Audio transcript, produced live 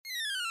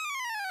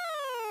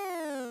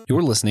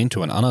You're listening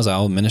to an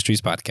Anazao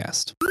Ministries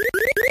podcast.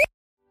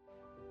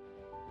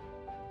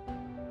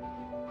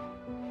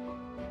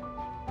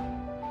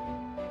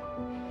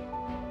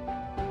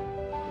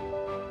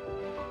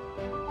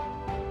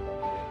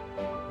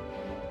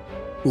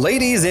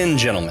 Ladies and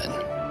gentlemen,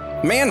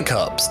 man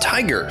cubs,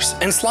 tigers,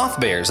 and sloth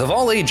bears of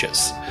all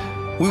ages,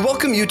 we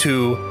welcome you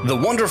to the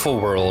wonderful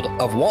world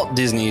of Walt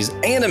Disney's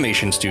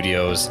animation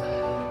studios.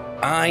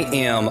 I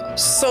am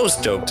so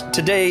stoked.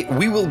 Today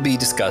we will be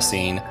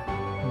discussing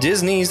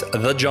Disney's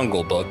The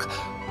Jungle Book,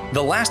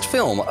 the last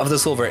film of the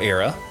Silver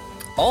Era,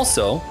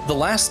 also the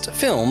last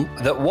film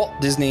that Walt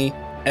Disney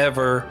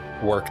ever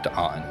worked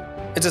on.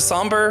 It's a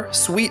somber,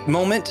 sweet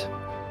moment,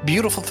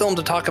 beautiful film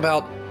to talk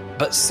about,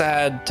 but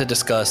sad to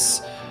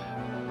discuss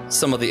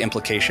some of the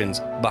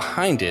implications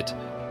behind it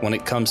when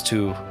it comes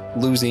to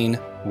losing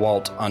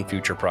Walt on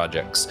future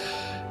projects.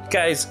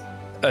 Guys,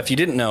 if you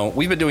didn't know,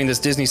 we've been doing this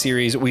Disney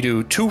series. We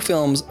do 2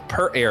 films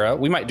per era.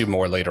 We might do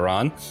more later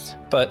on,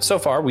 but so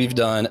far we've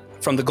done,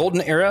 from the Golden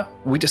Era,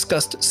 we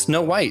discussed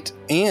Snow White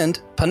and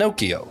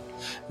Pinocchio.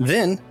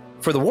 Then,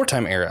 for the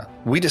Wartime Era,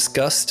 we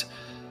discussed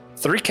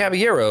Three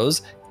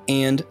Caballeros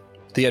and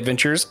the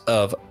Adventures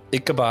of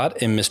Ichabod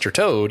and Mr.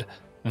 Toad.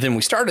 Then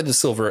we started the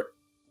Silver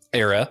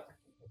Era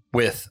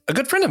with a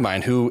good friend of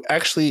mine who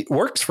actually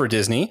works for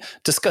Disney,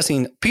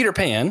 discussing Peter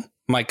Pan,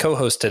 my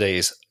co-host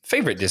today's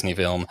favorite Disney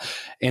film.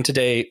 And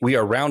today we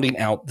are rounding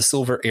out the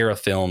Silver Era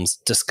films,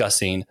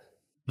 discussing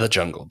The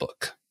Jungle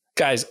Book.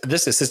 Guys,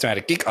 this is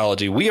Systematic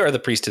Geekology. We are the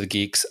Priest of the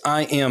Geeks.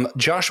 I am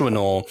Joshua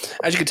Knoll.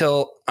 As you can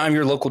tell, I'm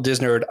your local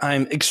Disney nerd.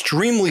 I'm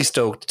extremely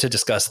stoked to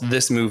discuss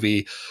this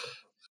movie.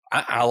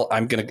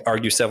 I'm going to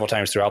argue several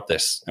times throughout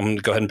this. I'm going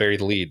to go ahead and bury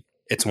the lead.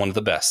 It's one of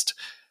the best.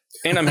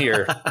 And I'm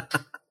here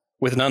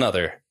with none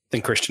other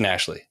than Christian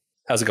Ashley.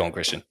 How's it going,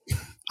 Christian?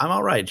 I'm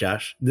all right,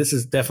 Josh. This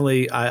is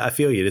definitely, I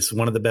feel you. This is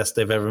one of the best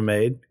they've ever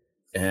made.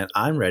 And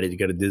I'm ready to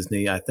go to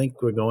Disney. I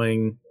think we're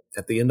going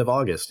at the end of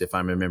August, if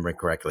I'm remembering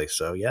correctly.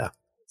 So, yeah.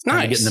 It's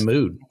nice. Get in the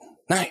mood.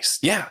 Nice.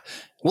 Yeah.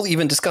 We'll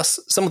even discuss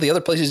some of the other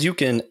places you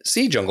can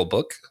see Jungle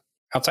Book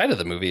outside of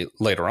the movie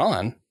later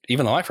on,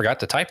 even though I forgot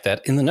to type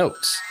that in the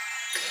notes.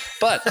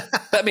 But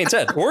that being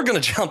said, we're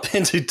going to jump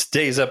into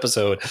today's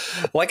episode.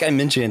 Like I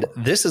mentioned,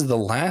 this is the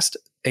last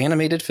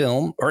animated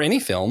film or any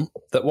film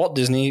that Walt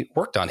Disney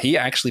worked on. He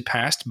actually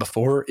passed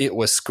before it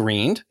was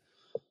screened,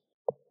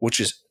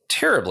 which is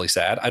terribly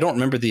sad. I don't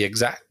remember the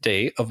exact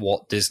day of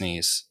Walt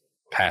Disney's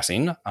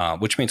passing,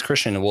 which means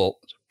Christian will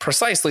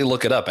precisely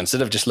look it up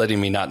instead of just letting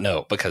me not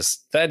know, because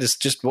that is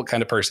just what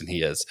kind of person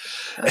he is.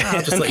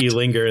 I'll just let you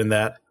linger in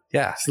that.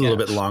 Yeah. It's a little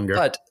bit longer.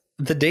 But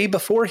the day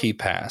before he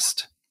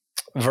passed,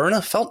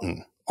 Verna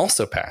Felton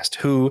also passed,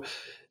 who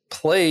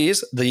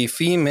plays the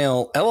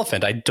female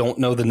elephant. I don't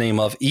know the name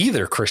of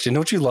either. Christian,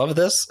 don't you love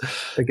this? I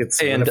think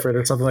it's Winifred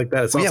or something like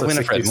that. It's also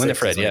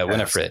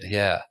Winifred.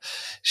 Yeah.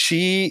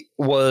 She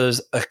was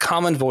a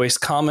common voice,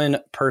 common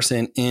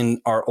person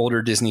in our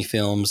older Disney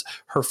films.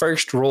 Her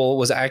first role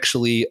was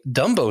actually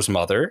Dumbo's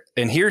mother.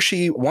 And here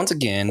she, once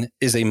again,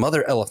 is a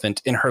mother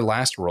elephant in her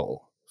last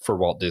role for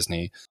Walt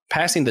Disney,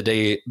 passing the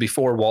day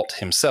before Walt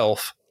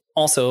himself.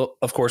 Also,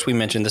 of course, we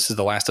mentioned this is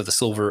the last of the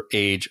Silver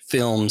Age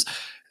films.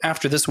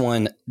 After this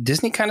one,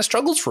 Disney kind of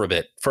struggles for a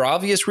bit for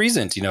obvious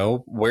reasons. You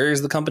know, where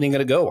is the company going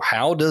to go?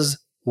 How does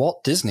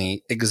Walt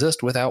Disney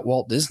exist without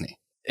Walt Disney?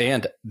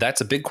 And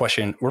that's a big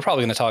question we're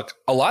probably going to talk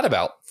a lot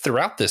about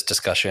throughout this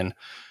discussion.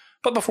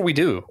 But before we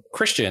do,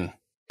 Christian,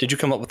 did you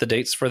come up with the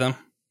dates for them?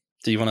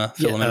 Do you want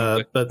to fill them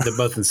in? But they're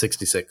both in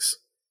 66.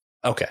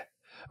 Okay.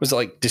 Was it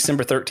like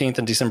December 13th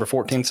and December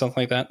 14th,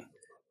 something like that?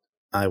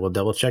 I will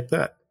double check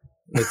that.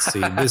 Let's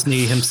see.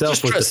 Disney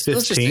himself was the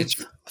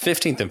 15th.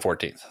 15th and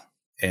 14th.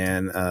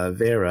 And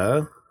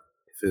Vera,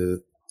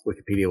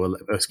 Wikipedia will,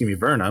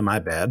 Verna, my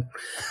bad,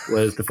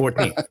 was the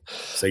 14th.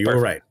 So you were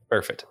right.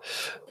 Perfect.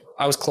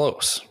 I was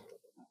close.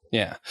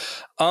 Yeah.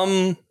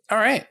 All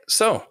right.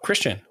 So,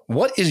 Christian,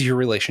 what is your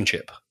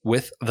relationship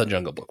with The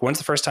Jungle Book? When's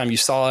the first time you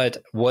saw it?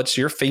 What's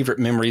your favorite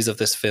memories of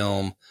this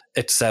film,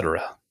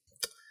 etc.?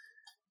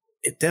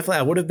 It definitely,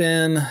 I would have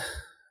been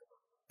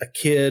a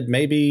kid,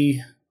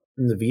 maybe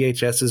when the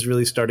VHSs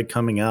really started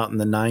coming out in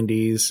the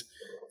 90s.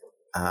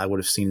 I would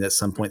have seen it at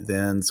some point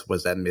then. So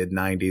was that mid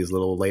 90s, a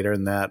little later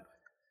than that,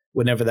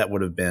 whenever that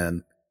would have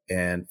been,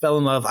 and fell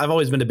in love. I've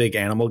always been a big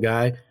animal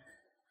guy,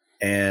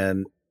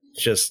 and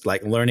just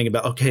like learning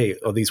about, okay,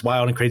 these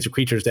wild and crazy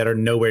creatures that are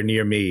nowhere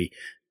near me.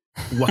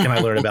 What can I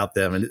learn about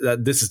them?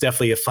 And this is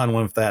definitely a fun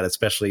one with that,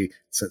 especially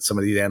since some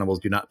of these animals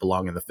do not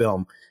belong in the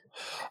film.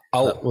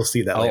 We'll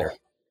see that later.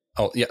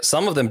 Oh, yeah.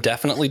 Some of them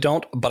definitely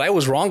don't, but I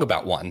was wrong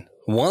about one.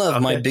 One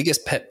of my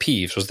biggest pet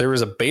peeves was there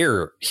was a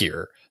bear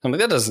here. I'm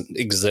like, that doesn't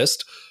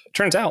exist.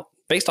 Turns out,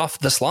 based off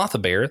the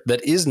sloth bear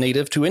that is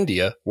native to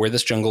India, where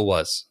this jungle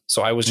was.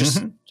 So I was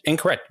just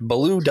incorrect.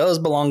 Baloo does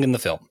belong in the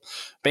film.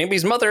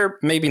 Bambi's mother,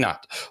 maybe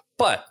not.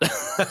 But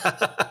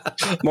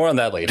more on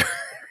that later.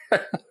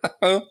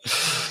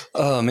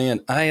 Oh,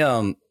 man.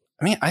 I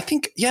I mean, I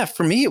think, yeah,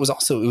 for me, it was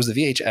the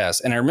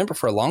VHS. And I remember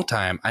for a long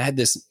time, I had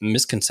this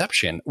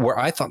misconception where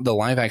I thought the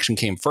live action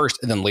came first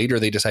and then later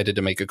they decided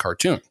to make a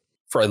cartoon.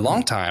 For a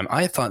long time,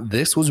 I thought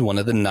this was one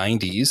of the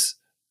 90s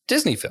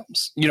Disney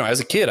films. You know, as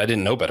a kid, I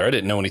didn't know better. I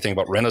didn't know anything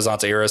about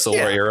Renaissance era,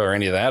 Silver era, or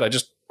any of that. I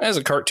just, as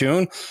a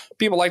cartoon,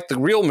 people liked the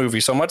real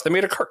movie so much they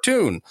made a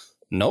cartoon.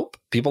 Nope.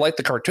 People liked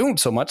the cartoon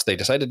so much they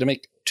decided to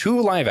make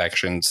 2 live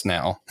actions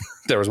now.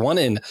 There was one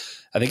in,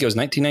 I think it was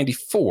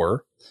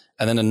 1994,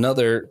 and then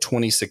another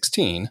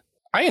 2016.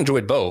 I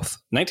enjoyed both.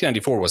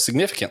 1994 was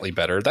significantly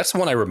better. That's the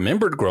one I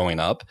remembered growing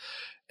up.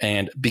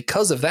 And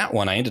because of that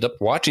one, I ended up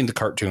watching the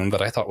cartoon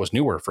that I thought was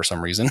newer for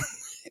some reason.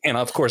 And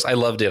of course, I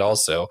loved it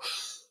also.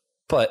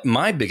 But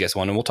my biggest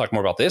one, and we'll talk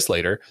more about this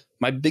later,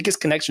 my biggest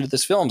connection to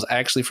this film is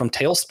actually from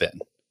TaleSpin,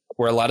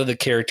 where a lot of the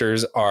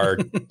characters are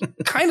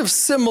kind of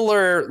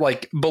similar.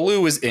 Like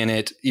Baloo is in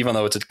it, even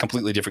though it's a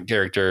completely different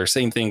character.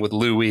 Same thing with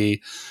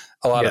Louie.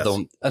 A lot of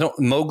them.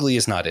 Mowgli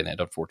is not in it,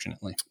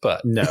 unfortunately.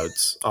 But no,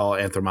 it's all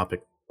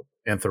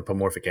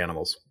anthropomorphic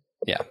animals.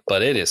 Yeah,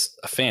 but it is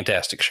a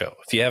fantastic show.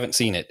 If you haven't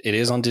seen it, it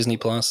is on Disney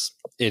Plus.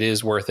 It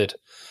is worth it.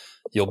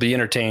 You'll be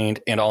entertained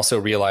and also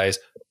realize,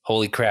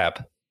 holy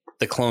crap,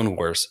 the Clone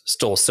Wars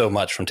stole so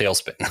much from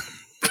TaleSpin.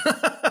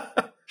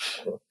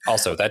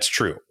 Also, that's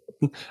true.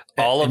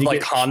 All of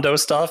like Hondo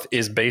stuff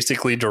is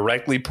basically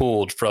directly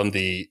pulled from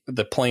the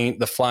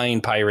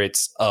flying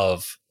pirates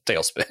of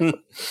TaleSpin,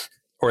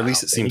 or at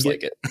least it seems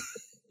like it.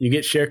 You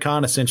get Shere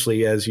Khan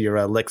essentially as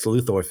your Lex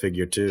Luthor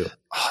figure too.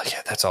 Oh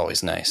yeah, that's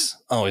always nice.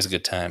 Always a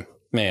good time,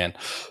 man.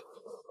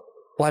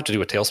 We'll have to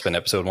do a TaleSpin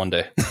episode one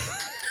day.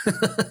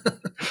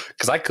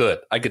 Because I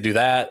could do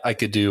that. I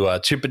could do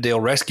Chippendale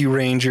Rescue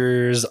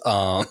Rangers.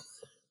 Of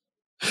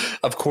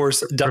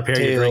course,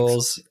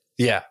 DuckTales.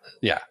 Yeah,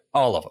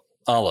 all of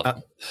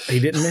them.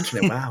 He didn't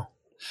mention it. Wow.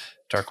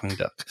 Darkwing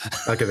Duck.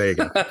 Okay, there you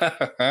go.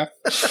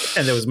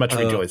 And there was much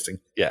rejoicing.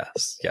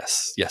 Yes,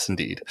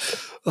 indeed.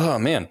 Oh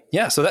man,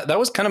 yeah. So that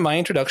was kind of my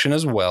introduction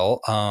as well.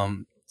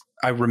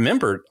 I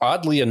remembered,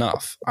 oddly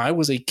enough, I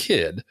was a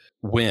kid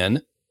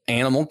when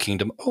Animal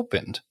Kingdom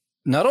opened.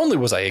 Not only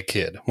was I a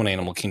kid when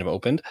Animal Kingdom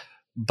opened,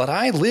 but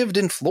I lived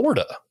in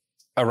Florida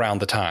around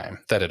the time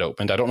that it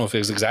opened. I don't know if it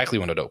was exactly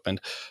when it opened,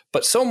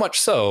 but so much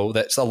so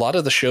that a lot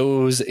of the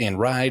shows and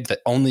rides that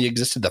only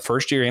existed the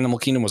first year Animal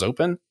Kingdom was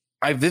open,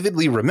 I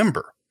vividly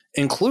remember,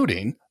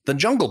 including the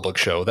Jungle Book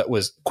show that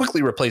was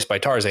quickly replaced by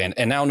Tarzan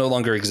and now no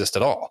longer exists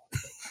at all.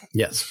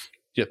 Yes.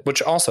 Yeah,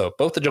 which also,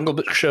 both the Jungle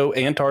Book show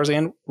and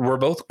Tarzan were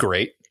both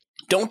great.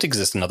 Don't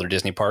exist in other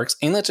Disney parks,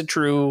 and that's a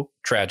true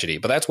tragedy.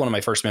 But that's one of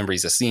my first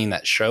memories of seeing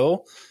that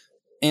show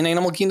in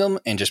Animal Kingdom,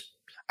 and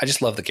I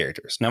just love the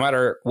characters. No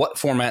matter what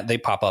format they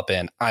pop up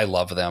in, I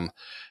love them.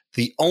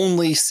 The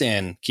only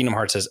sin Kingdom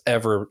Hearts has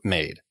ever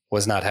made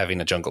was not having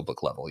a Jungle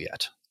Book level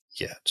yet.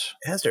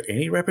 Is there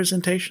any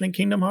representation in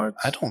Kingdom Hearts?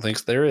 I don't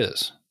think there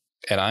is.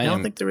 And I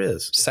don't think there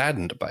is.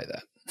 Saddened by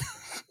that.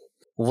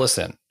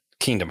 Listen,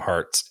 Kingdom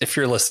Hearts, if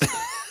you're listening,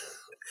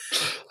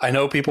 I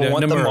know people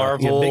want the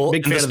Marvel,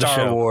 big fan the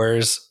Star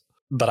Wars,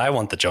 but I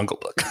want the Jungle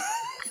Book.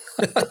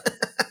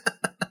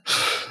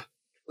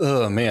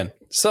 Oh man.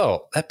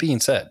 So that being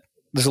said,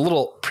 there's a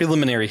little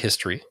preliminary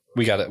history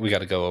we got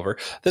to go over.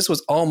 This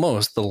was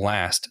almost the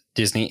last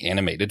Disney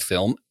animated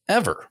film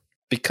ever,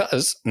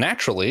 because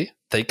naturally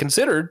they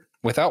considered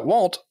without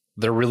Walt,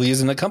 there really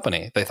isn't a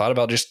company. They thought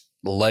about just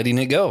letting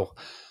it go.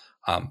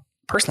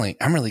 Personally,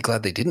 I'm really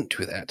glad they didn't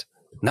do that.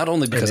 Not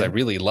only because I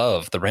really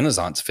love the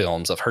Renaissance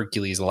films of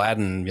Hercules,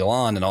 Aladdin,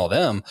 Mulan, and all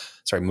them.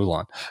 Sorry,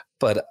 Mulan.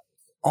 But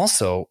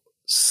also,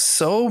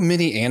 so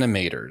many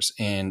animators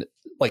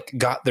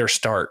got their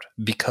start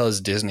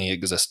because Disney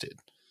existed.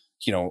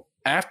 You know,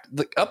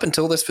 up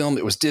until this film,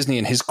 it was Disney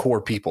and his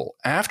core people.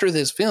 After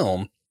this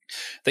film,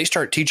 they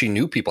start teaching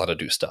new people how to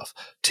do stuff.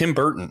 Tim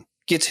Burton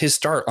gets his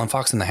start on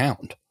Fox and the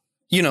Hound.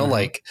 You know,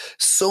 like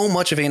so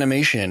much of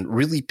animation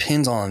really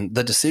pins on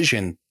the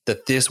decision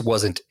that this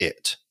wasn't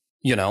it.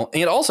 You know,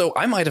 and also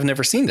I might have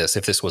never seen this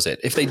if this was it.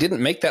 If they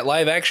didn't make that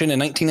live action in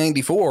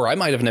 1994, I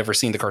might have never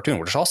seen the cartoon,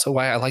 which is also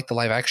why I like the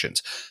live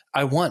actions.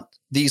 I want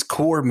these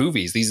core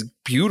movies, these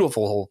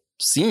beautiful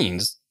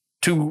scenes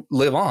to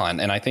live on.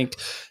 And I think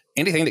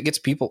anything that gets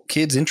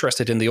kids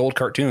interested in the old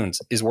cartoons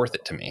is worth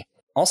it to me.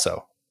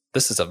 Also,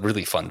 this is a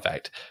really fun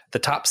fact. The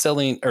top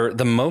selling or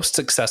the most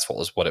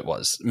successful is what it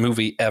was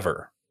movie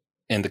ever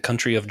in the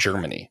country of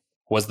Germany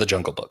was The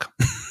Jungle Book.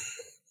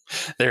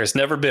 There has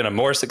never been a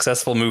more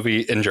successful movie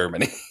in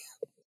Germany.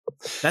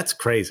 That's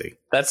crazy.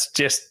 That's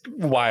just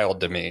wild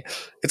to me.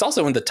 It's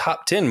also in the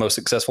top 10 most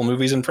successful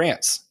movies in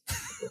France.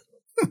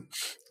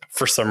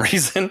 For some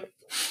reason,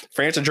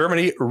 France and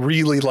Germany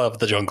really love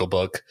The Jungle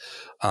Book.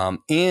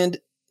 And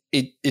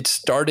it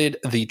started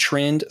the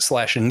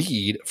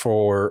trend/need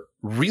for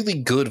really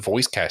good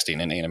voice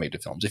casting in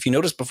animated films. If you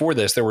notice before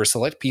this, there were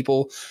select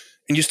people,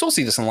 and you still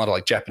see this in a lot of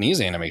like Japanese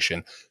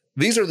animation.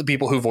 These are the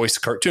people who voice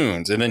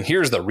cartoons. And then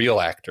here's the real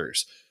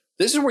actors.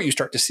 This is where you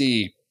start to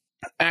see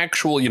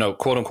actual,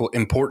 quote unquote,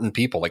 important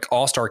people like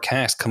all-star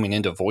cast coming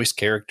in to voice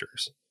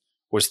characters.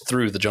 was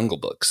through the Jungle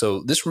Book.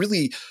 So this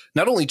really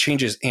not only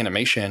changes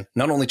animation,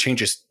 not only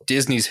changes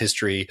Disney's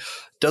history,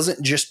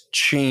 doesn't just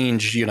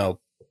change,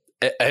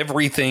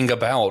 everything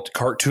about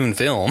cartoon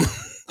film,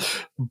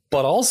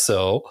 but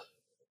also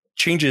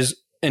changes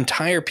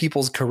entire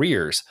people's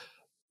careers.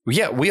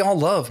 Yeah, we all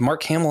love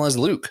Mark Hamill as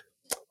Luke.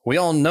 We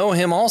all know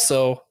him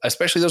also,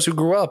 especially those who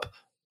grew up,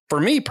 for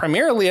me,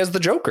 primarily as the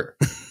Joker,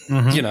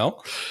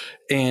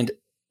 And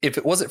if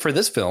it wasn't for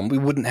this film, we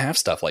wouldn't have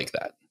stuff like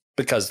that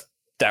because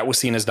that was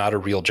seen as not a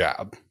real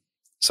job.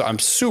 So I'm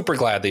super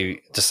glad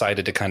they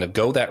decided to kind of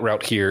go that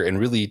route here and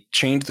really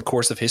change the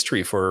course of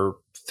history for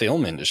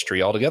film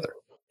industry altogether.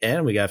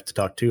 And we have to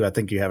talk too, I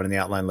think you have it in the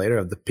outline later,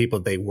 of the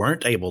people they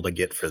weren't able to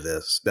get for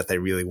this that they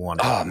really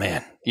wanted. Oh,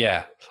 man.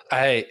 Yeah.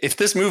 If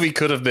this movie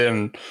could have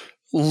been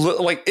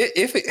like,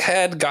 if it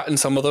had gotten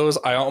some of those,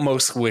 I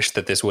almost wish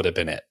that this would have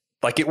been it.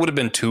 Like it would have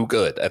been too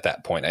good at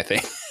that point, I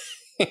think.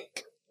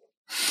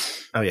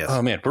 Oh, yes.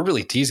 Oh, man. We're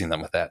really teasing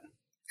them with that.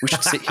 We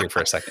should sit here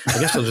for a second. I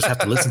guess we'll just have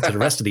to listen to the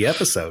rest of the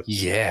episode.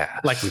 Yeah.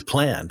 Like we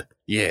planned.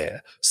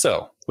 Yeah.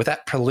 So with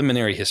that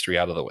preliminary history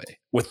out of the way,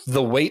 with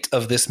the weight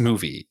of this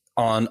movie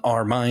on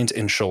our minds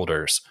and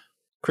shoulders,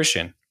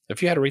 Christian,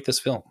 if you had to rate this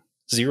film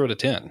 0 to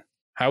 10,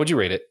 how would you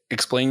rate it?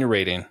 Explain your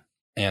rating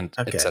and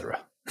etc.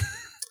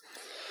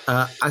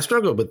 I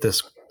struggled with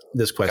this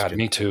question. God,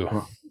 me too.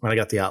 When I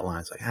got the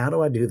outlines, like, how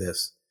do I do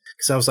this?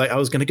 Because I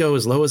was going to go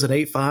as low as an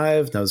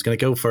 8.5, and I was going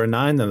to go for a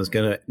 9, then I was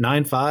going to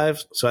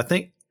 9.5. So I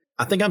think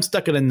I'm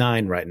stuck at a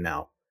 9 right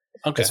now.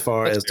 Okay, as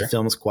far as fair. the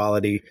film's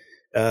quality,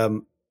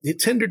 it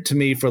tendered to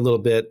me for a little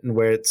bit, and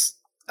where it's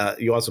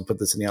you also put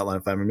this in the outline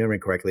if I'm remembering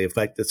correctly. In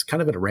fact, it's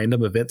kind of a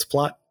random events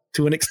plot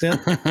to an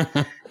extent,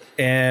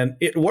 and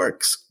it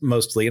works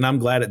mostly, and I'm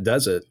glad it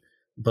does it.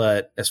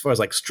 But as far as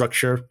like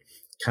structure,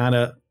 kind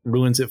of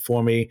ruins it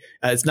for me.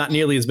 It's not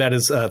nearly as bad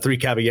as Three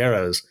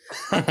Caballeros,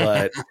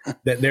 but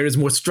there is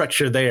more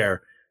structure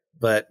there.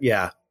 But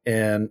yeah,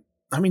 and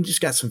I mean,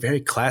 just got some very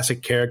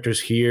classic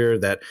characters here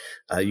that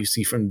you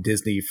see from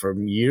Disney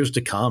from years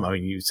to come. I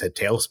mean, you said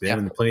Tailspin,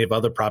 and plenty of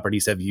other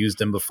properties have used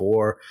them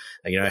before,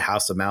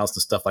 House of Mouse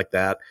and stuff like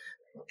that.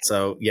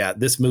 So yeah,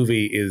 this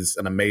movie is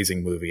an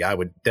amazing movie. I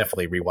would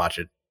definitely rewatch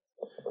it.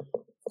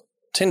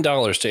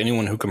 $10 to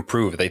anyone who can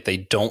prove that they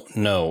don't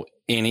know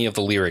any of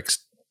the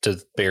lyrics to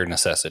Bare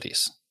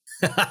Necessities.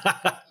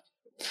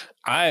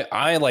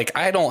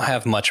 I don't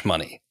have much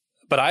money,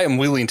 but I am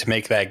willing to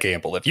make that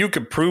gamble. If you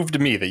could prove to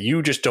me that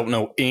you just don't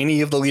know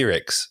any of the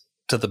lyrics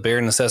to the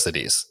Bare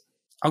Necessities,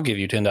 I'll give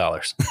you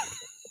 $10.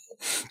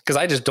 Because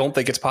I just don't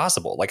think it's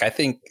possible. Like, I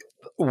think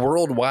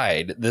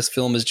worldwide, this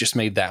film has just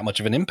made that much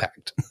of an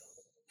impact.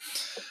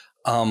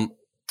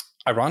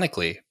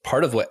 Ironically,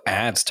 part of what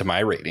adds to my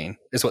rating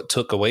is what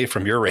took away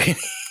from your rating.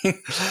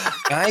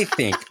 I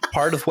think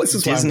part of what this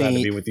is Disney, why I'm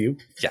glad to be with you.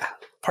 Yeah,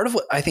 part of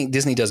what I think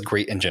Disney does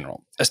great in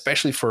general,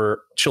 especially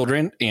for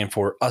children and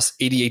for us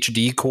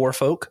ADHD core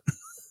folk,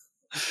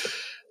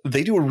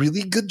 they do a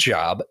really good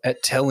job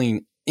at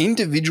telling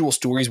individual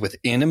stories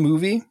within a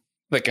movie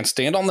that can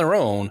stand on their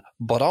own,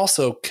 but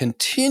also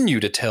continue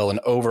to tell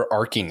an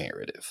overarching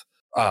narrative.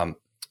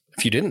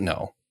 If you didn't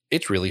know,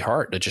 it's really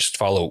hard to just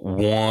follow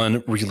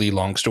one really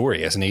long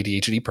story as an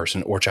ADHD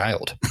person or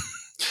child.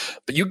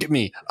 But you give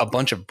me a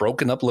bunch of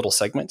broken up little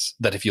segments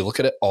that, if you look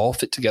at it, all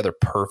fit together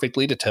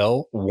perfectly to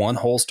tell one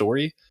whole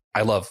story.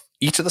 I love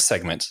each of the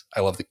segments.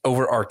 I love the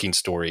overarching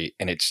story,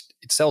 and it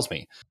sells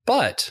me.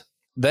 But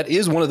that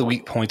is one of the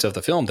weak points of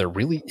the film. There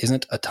really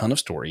isn't a ton of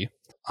story.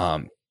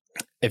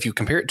 If you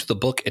compare it to the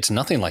book, it's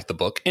nothing like the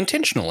book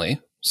intentionally.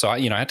 So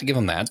I have to give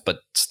them that, but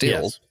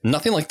still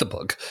nothing like the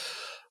book.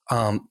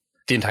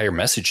 The entire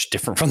message is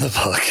different from the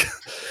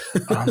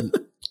book.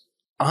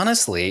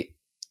 Honestly,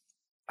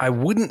 I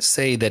wouldn't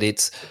say that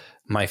it's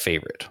my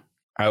favorite.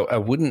 I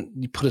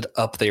wouldn't put it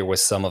up there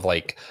with some of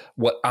like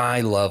what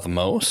I love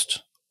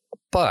most.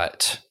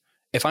 But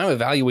if I'm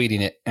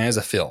evaluating it as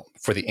a film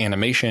for the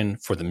animation,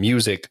 for the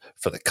music,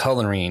 for the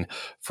coloring,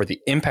 for the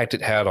impact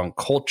it had on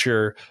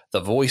culture,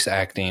 the voice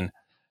acting,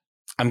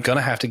 I'm going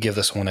to have to give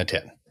this one a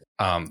 10.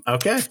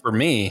 Okay. For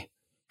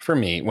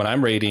me, when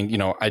I'm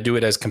rating, I do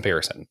it as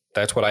comparison.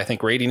 That's what I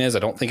think rating is. I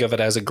don't think of it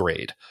as a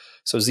grade.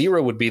 So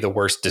 0 would be the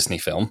worst Disney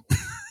film,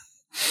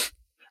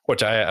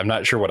 which I'm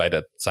not sure what I'd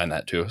assign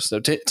that to.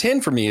 So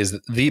 10 for me is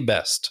the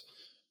best.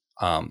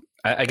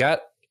 I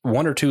got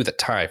 1 or 2 that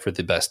tie for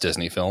the best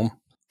Disney film.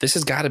 This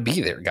has got to be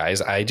there,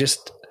 guys.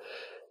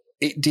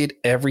 It did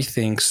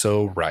everything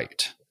so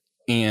right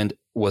and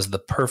was the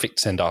perfect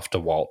send off to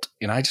Walt.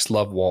 And I just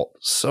love Walt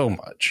so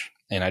much.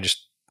 And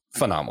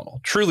phenomenal,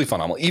 truly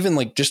phenomenal. Even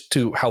like just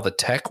to how the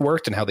tech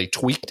worked and how they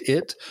tweaked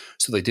it.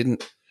 So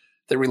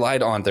they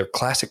relied on their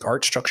classic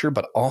art structure,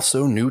 but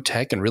also new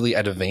tech and really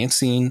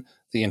advancing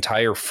the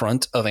entire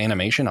front of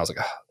animation. I was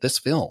like, this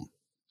film,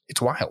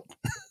 it's wild.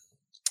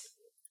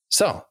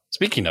 So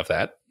speaking of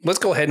that, let's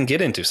go ahead and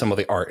get into some of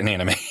the art and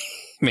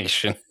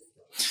animation.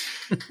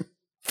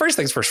 First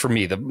things first for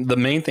me, the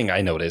main thing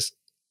I noticed,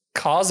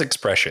 cause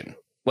expression.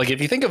 Like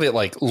if you think of it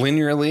like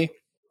linearly,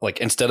 like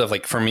instead of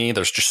like, for me,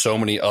 there's just so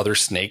many other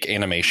snake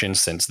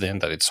animations since then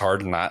that it's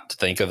hard not to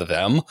think of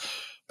them.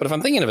 But if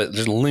I'm thinking of it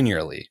just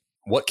linearly,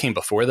 what came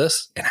before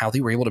this and how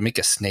they were able to make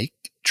a snake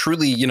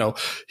truly,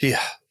 he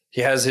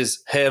has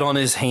his head on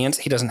his hands.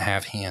 He doesn't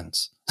have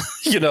hands,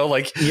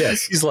 like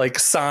Yes. he's like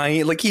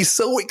sighing, like he's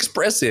so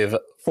expressive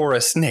for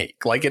a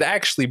snake. Like it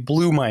actually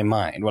blew my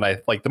mind when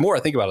the more I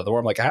think about it, the more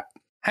I'm like,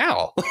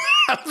 how?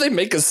 How do they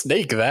make a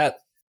snake that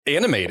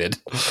animated?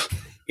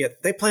 Yeah,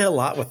 they play a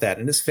lot with that,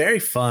 and it's very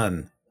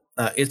fun.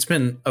 It's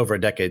been over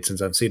a decade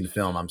since I've seen the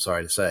film, I'm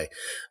sorry to say.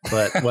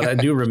 But what I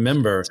do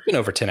remember... It's been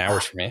over 10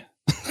 hours for me.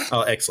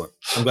 Oh, excellent.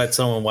 I'm glad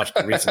someone watched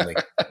it recently,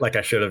 like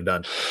I should have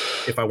done,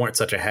 if I weren't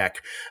such a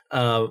hack.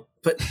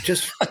 But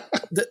just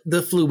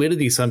the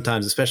fluidity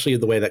sometimes, especially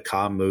the way that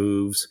Ka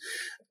moves,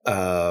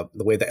 the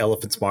way the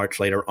elephants march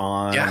later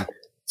on. Yeah.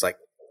 It's like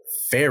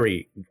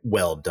very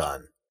well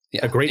done.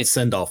 Yeah, a great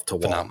send-off to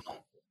Walt.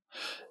 Phenomenal.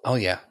 Oh,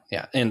 yeah.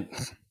 Yeah. And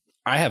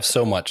I have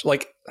so much,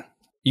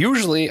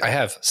 usually I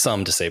have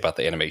some to say about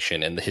the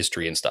animation and the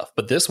history and stuff,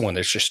 but this one,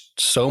 there's just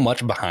so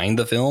much behind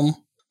the film.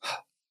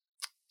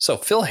 So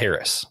Phil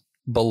Harris,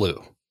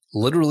 Baloo,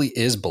 literally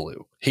is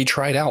Baloo. He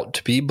tried out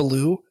to be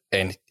Baloo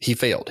and he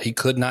failed. He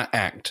could not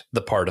act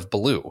the part of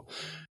Baloo.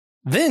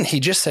 Then he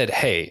just said,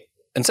 hey,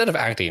 instead of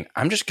acting,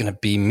 I'm just going to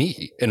be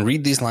me and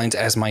read these lines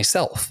as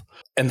myself.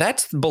 And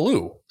that's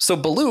Baloo. So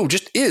Baloo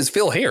just is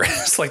Phil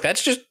Harris.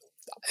 That's just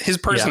his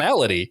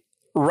personality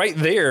right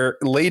there,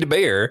 laid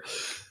bare.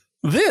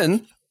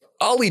 Then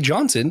Ollie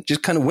Johnson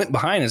just kind of went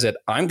behind and said,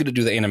 I'm going to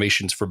do the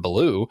animations for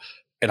Baloo,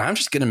 and I'm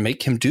just going to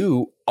make him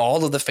do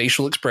all of the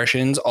facial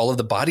expressions, all of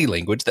the body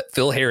language that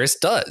Phil Harris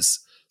does.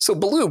 So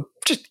Baloo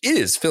just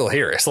is Phil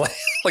Harris.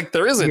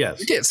 There isn't,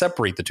 you can't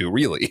separate the two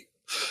really.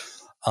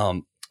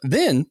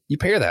 Then you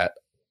pair that,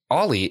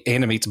 Ollie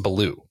animates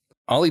Baloo.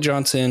 Ollie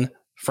Johnson,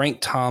 Frank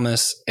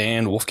Thomas,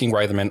 and Wolfgang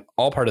Reitherman,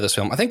 all part of this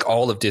film. I think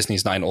all of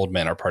Disney's 9 Old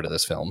Men are part of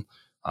this film.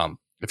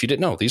 If you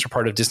didn't know, these are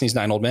part of Disney's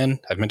 9 Old Men.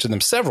 I've mentioned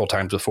them several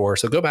times before,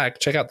 so go back,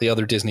 check out the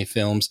other Disney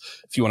films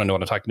if you want to know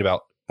what I'm talking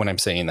about when I'm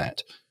saying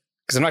that.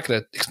 Because I'm not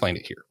going to explain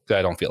it here, because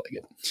I don't feel like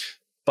it.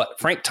 But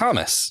Frank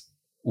Thomas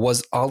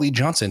was Ollie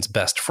Johnson's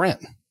best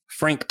friend.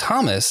 Frank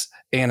Thomas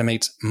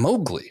animates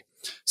Mowgli.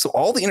 So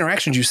all the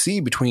interactions you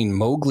see between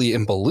Mowgli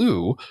and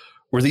Baloo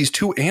were these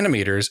two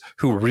animators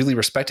who really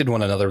respected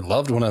one another,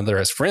 loved one another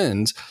as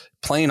friends,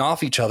 playing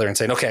off each other and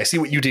saying, okay, I see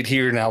what you did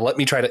here. Now let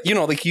me try to, you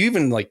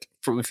even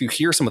if you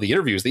hear some of the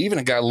interviews, they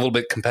even got a little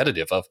bit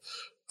competitive of,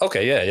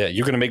 okay, yeah,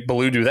 you're going to make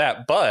Baloo do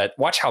that, but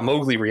watch how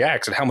Mowgli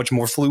reacts and how much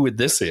more fluid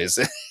this is.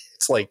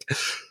 It's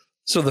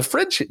so the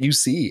friendship you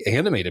see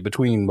animated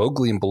between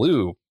Mowgli and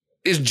Baloo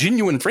is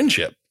genuine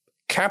friendship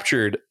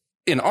captured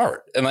in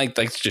art. And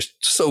that's just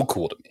so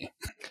cool to me.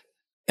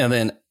 And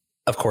then,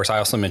 of course, I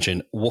also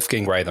mentioned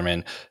Wolfgang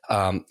Reitherman.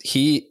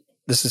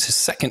 This is his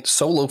second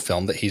solo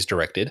film that he's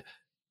directed.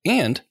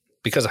 And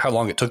because of how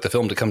long it took the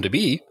film to come to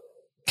be,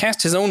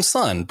 cast his own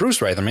son, Bruce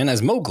Reitherman,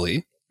 as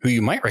Mowgli, who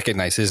you might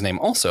recognize his name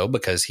also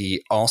because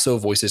he also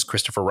voices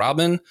Christopher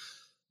Robin,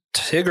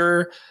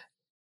 Tigger,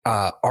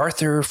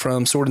 Arthur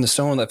from Sword in the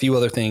Stone, a few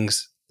other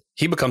things.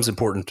 He becomes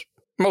important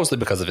mostly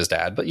because of his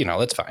dad, but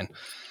that's fine.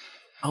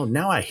 Oh,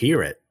 now I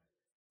hear it.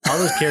 All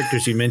those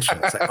characters you mentioned.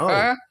 It's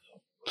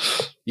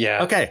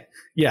yeah. Okay.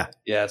 Yeah.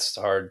 Yeah, it's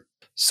hard.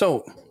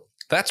 So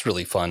that's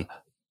really fun.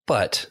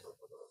 But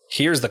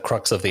here's the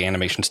crux of the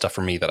animation stuff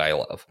for me that I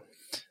love.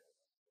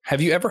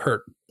 Have you ever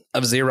heard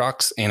of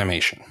Xerox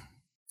animation?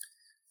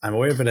 I'm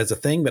aware of it as a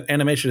thing, but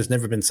animation has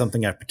never been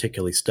something I've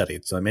particularly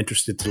studied, so I'm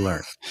interested to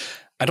learn.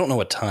 I don't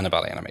know a ton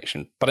about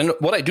animation,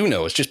 but what I do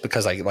know is just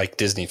because I like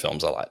Disney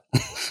films a lot,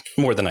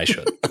 more than I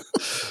should.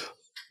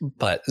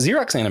 But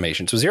Xerox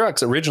animation. So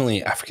Xerox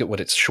originally, I forget what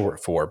it's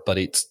short for, but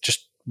it's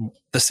just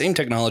the same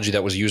technology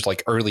that was used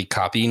early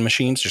copying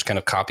machines, just kind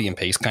of copy and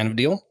paste kind of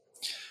deal.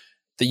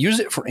 They use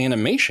it for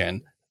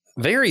animation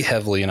very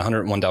heavily in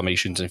 101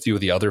 Dalmatians and a few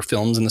of the other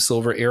films in the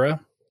Silver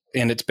Era.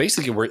 And it's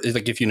basically where,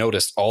 if you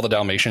notice, all the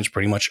Dalmatians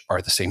pretty much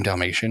are the same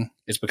Dalmatian.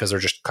 It's because they're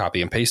just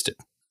copy and pasted.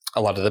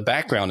 A lot of the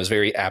background is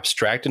very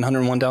abstract in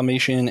 101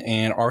 Dalmatian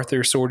and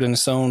Arthur, Sword in the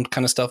Stone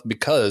kind of stuff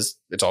because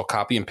it's all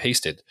copy and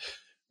pasted.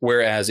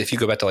 Whereas if you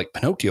go back to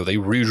Pinocchio, they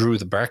redrew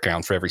the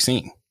background for every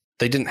scene.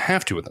 They didn't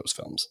have to in those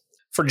films.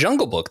 For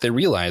Jungle Book, they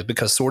realized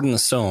because Sword in the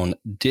Stone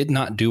did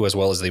not do as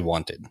well as they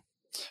wanted.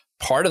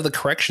 Part of the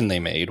correction they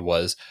made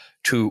was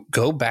to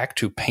go back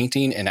to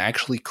painting and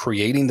actually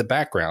creating the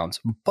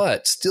backgrounds,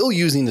 but still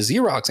using the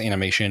Xerox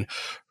animation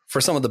for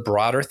some of the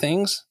broader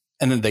things.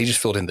 And then they just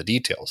filled in the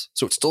details.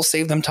 So it still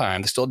saved them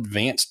time. They still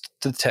advanced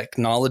the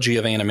technology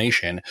of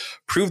animation,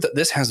 proved that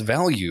this has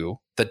value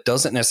that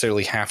doesn't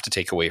necessarily have to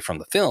take away from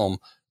the film,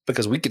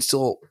 because we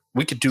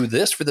could do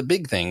this for the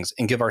big things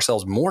and give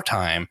ourselves more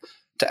time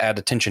to add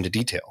attention to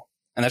detail.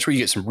 And that's where you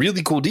get some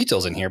really cool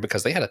details in here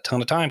because they had a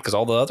ton of time because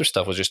all the other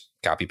stuff was just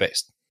copy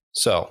paste.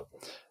 So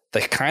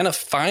they kind of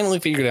finally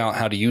figured out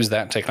how to use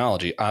that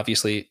technology.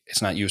 Obviously,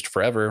 it's not used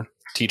forever.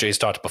 TJ's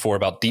talked before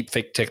about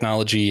deepfake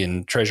technology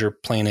and Treasure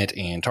Planet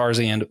and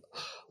Tarzan.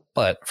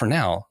 But for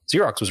now,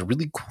 Xerox was a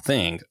really cool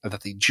thing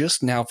that they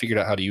just now figured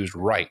out how to use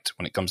right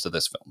when it comes to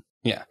this film.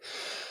 Yeah.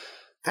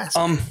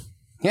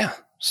 Yeah.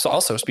 So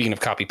also, speaking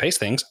of copy paste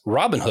things,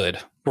 Robin Hood,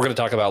 we're going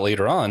to talk about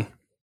later on,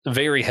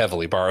 very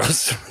heavily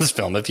borrows this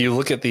film. If you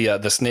look at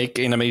the snake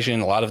animation,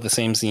 a lot of the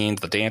same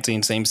scenes, the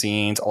dancing, same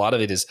scenes, a lot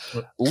of it is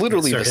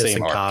literally the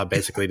same art. Cobb,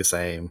 basically the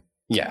same.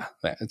 Yeah,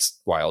 it's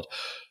wild.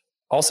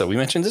 Also, we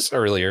mentioned this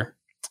earlier,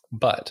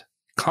 but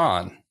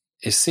Khan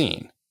is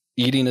seen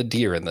eating a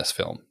deer in this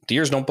film.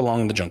 Deers don't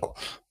belong in the jungle.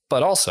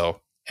 But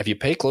also, if you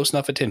pay close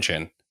enough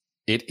attention,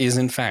 it is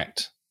in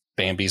fact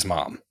Bambi's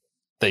mom.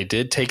 They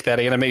did take that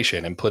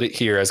animation and put it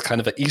here as kind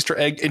of an Easter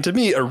egg, and to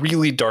me, a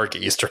really dark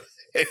Easter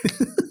egg.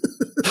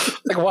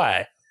 Like,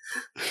 why?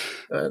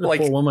 The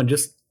poor woman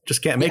just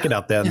can't make it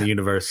out there in the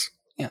universe.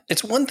 Yeah,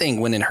 it's one thing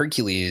when in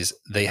Hercules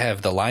they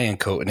have the lion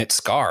coat and it's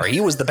Scar.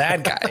 He was the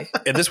bad guy,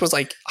 and this was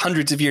like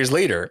hundreds of years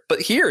later.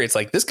 But here, it's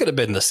like this could have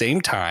been the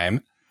same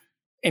time.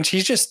 And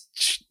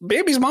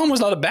Bambi's mom was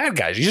not a bad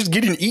guy. She's just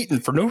getting eaten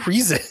for no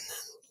reason.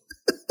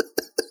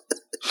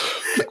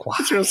 Like, why?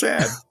 It's real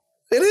sad.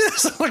 It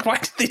is. Like, why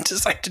did they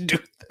decide to do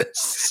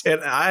this?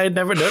 And I had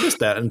never noticed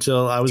that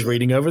until I was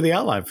reading over the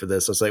outline for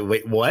this. I was like,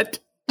 wait, what?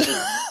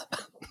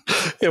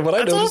 Yeah, when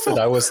I noticed it,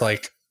 I was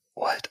like,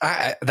 what?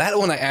 That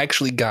one I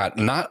actually got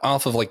not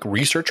off of like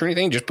research or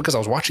anything, just because I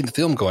was watching the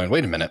film going,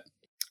 wait a minute,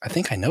 I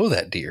think I know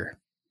that deer.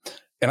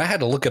 And I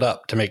had to look it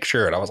up to make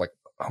sure. And I was like,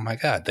 oh my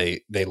God,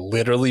 they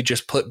literally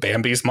just put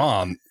Bambi's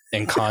mom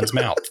in Khan's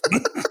mouth.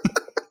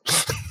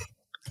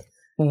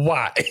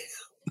 Why?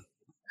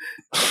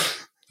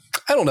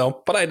 I don't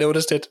know, but I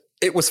noticed it.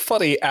 It was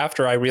funny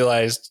after I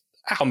realized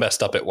how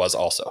messed up it was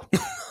also.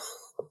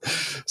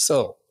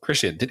 So,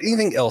 Christian, did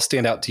anything else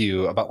stand out to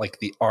you about like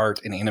the art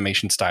and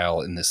animation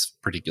style in this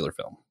particular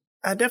film?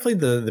 Definitely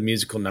the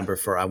musical number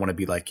for I Want to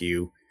Be Like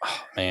You.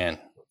 Oh, man.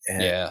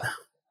 And, yeah.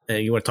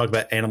 You want to talk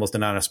about animals that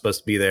are not supposed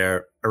to be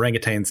there.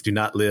 Orangutans do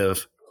not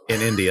live in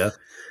India.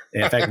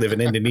 They in fact live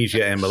in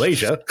Indonesia and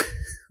Malaysia.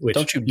 Which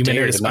don't you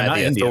dare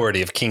deny the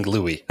authority of King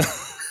Louis.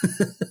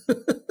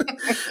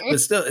 But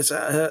still,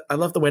 I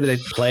love the way that they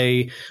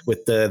play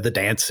with the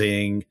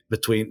dancing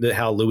between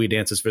how Louis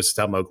dances versus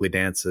how Mowgli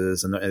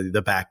dances, and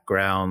the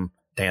background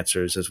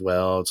dancers as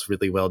well. It's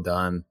really well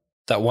done.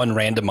 That one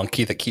random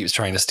monkey that keeps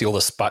trying to steal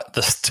the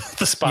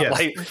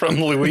spotlight from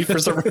Louis for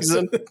some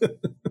reason.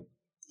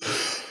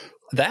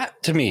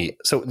 That to me,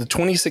 so the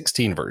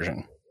 2016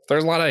 version,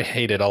 there's a lot I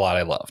hated, a lot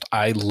I loved.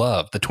 I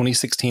loved the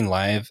 2016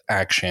 live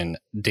action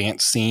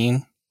dance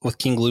scene with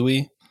King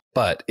Louis,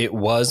 but it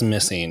was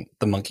missing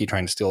the monkey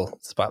trying to steal the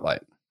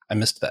spotlight. I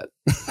missed that.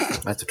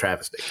 That's a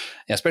travesty.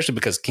 Yeah, especially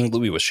because King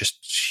Louis was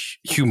just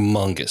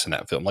humongous in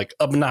that film, like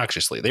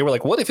obnoxiously. They were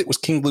like, what if it was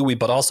King Louis,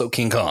 but also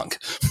King Kong?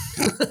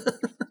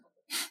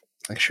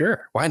 Like,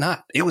 sure, why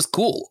not? It was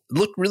cool. It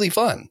looked really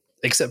fun,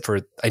 except for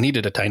I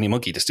needed a tiny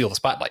monkey to steal the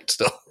spotlight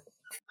still.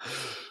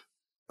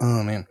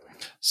 Oh, man.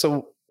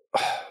 So,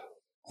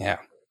 yeah.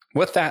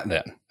 With that,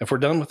 then, if we're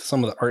done with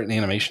some of the art and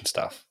animation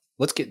stuff,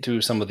 let's get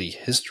to some of the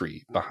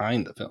history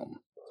behind the film.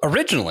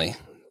 Originally,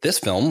 this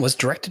film was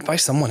directed by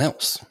someone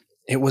else.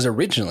 It was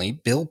originally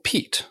Bill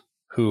Peet,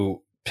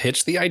 who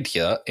pitched the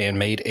idea and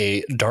made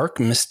a dark,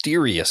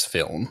 mysterious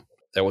film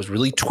that was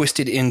really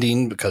twisted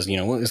ending because, you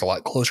know, it was a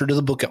lot closer to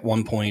the book at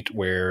one point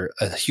where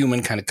a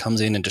human kind of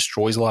comes in and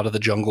destroys a lot of the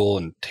jungle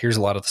and tears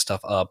a lot of the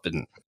stuff up,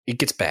 and it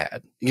gets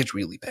bad. It gets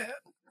really bad.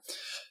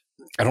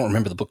 I don't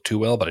remember the book too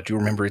well, but I do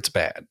remember it's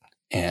bad.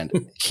 And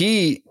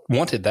he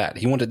wanted that.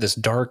 He wanted this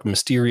dark,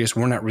 mysterious,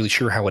 we're not really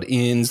sure how it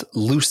ends,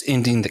 loose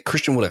ending that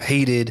Christian would have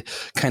hated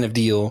kind of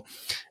deal.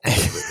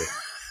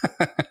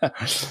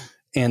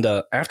 And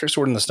after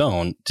Sword in the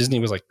Stone, Disney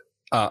was like,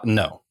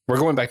 no, we're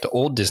going back to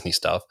old Disney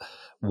stuff.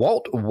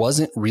 Walt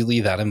wasn't really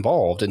that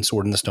involved in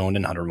Sword in the Stone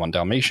and 101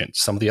 Dalmatians.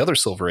 Some of the other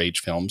Silver Age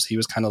films, he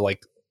was kind of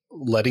like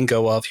letting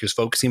go of. He was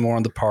focusing more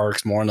on the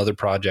parks, more on other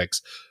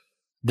projects.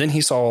 Then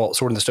he saw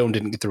Sword in the Stone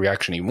didn't get the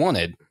reaction he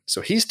wanted.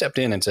 So he stepped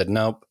in and said,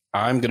 nope,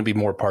 I'm going to be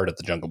more part of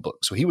the Jungle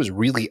Book. So he was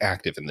really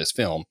active in this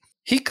film.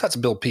 He cuts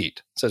Bill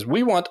Peet, says,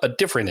 we want a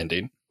different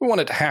ending. We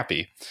want it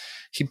happy.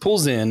 He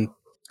pulls in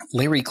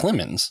Larry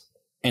Clemens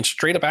and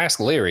straight up asked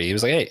Larry, he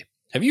was like, hey,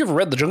 have you ever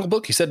read the Jungle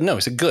Book? He said, no.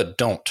 He said, good,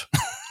 don't.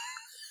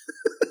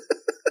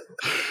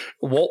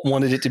 Walt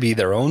wanted it to be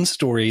their own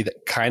story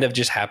that kind of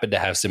just happened to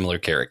have similar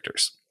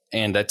characters.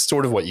 And that's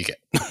sort of what you get.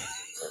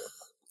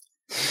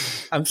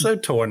 I'm so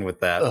torn with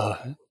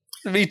that.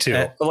 Me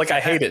too. Like, I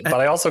hate it, but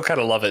I also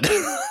kind of love it.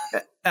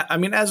 I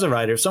mean, as a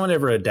writer, if someone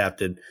ever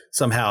adapted,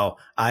 somehow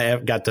I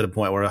got to the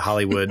point where a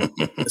Hollywood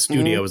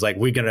studio was like,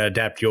 we're going to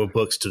adapt your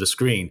books to the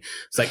screen.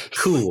 It's like,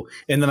 cool.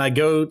 And then I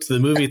go to the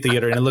movie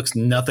theater and it looks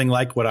nothing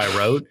like what I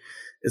wrote.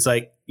 It's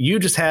like, you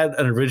just had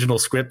an original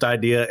script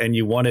idea and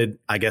you wanted,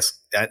 I guess,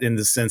 in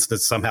the sense that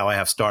somehow I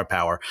have star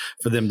power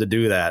for them to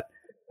do that.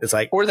 It's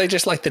like, or they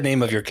just like the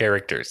name of your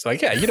characters.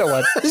 Like, yeah, you know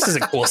what? This is a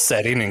cool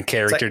setting and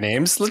character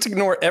names. Let's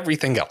ignore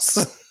everything else.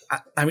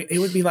 I mean, it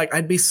would be like,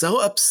 I'd be so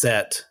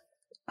upset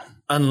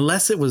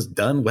unless it was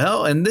done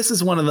well. And this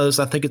is one of those,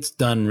 I think it's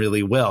done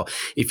really well.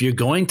 If you're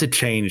going to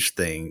change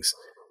things,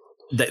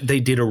 they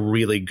did a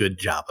really good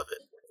job of it.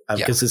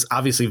 Because it's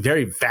obviously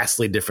very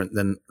vastly different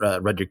than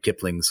Rudyard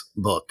Kipling's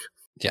book.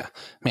 Yeah,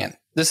 man,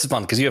 this is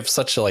fun because you have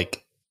such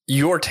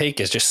your take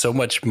is just so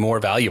much more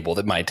valuable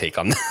than my take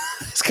on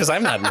this because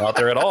I'm not out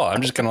there at all.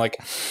 I'm just kind of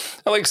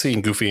I like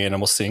seeing goofy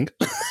animals sing.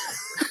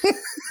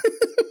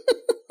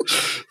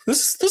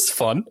 This is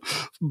fun,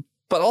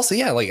 but also,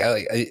 yeah,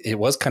 it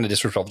was kind of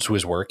disrespectful to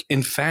his work.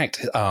 In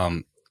fact,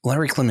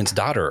 Larry Clement's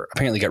daughter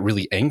apparently got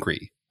really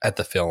angry at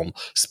the film,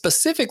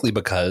 specifically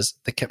because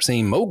they kept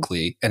saying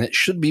Mowgli and it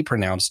should be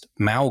pronounced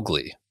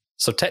Mowgli.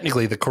 So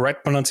technically, the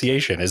correct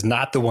pronunciation is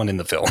not the one in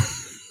the film.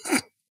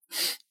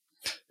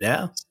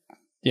 Yeah.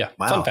 Yeah.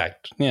 Wow. Fun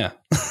fact. Yeah.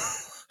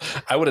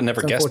 I would have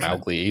never guessed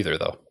Mowgli either,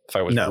 though, if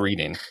I was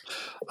reading.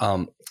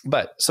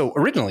 But so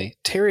originally,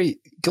 Terry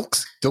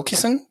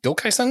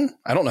Gilkyson,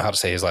 I don't know how to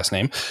say his last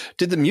name,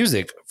 did the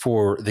music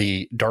for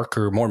the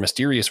darker, more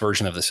mysterious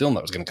version of this film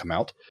that was going to come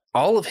out.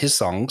 All of his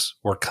songs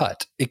were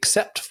cut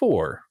except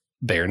for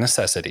Bare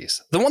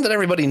Necessities, the one that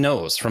everybody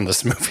knows from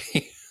this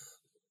movie.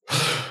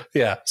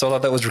 Yeah. So I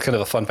thought that was kind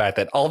of a fun fact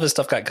that all of his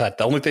stuff got cut.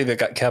 The only thing that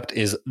got kept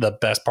is the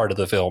best part of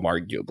the film,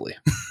 arguably.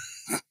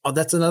 Oh,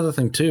 that's another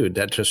thing, too,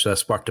 that just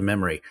sparked a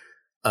memory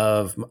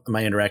of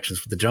my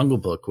interactions with the Jungle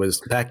Book.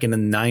 Was back in the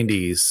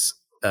 90s,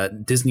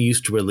 Disney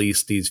used to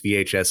release these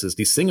VHSs,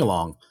 these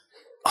sing-along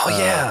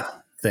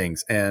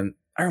things. And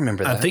I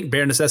remember that. I think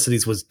Bare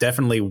Necessities was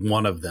definitely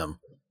one of them.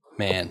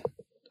 Man,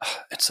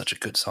 it's such a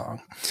good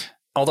song.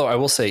 Although I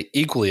will say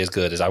equally as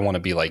good as I Want to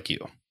Be Like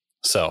You.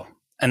 So,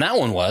 and that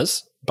one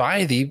was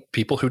by the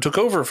people who took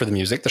over for the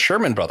music, the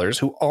Sherman Brothers,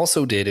 who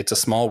also did It's a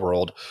Small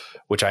World,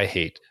 which I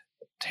hate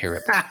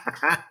terribly.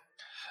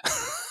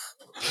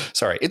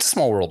 Sorry, It's a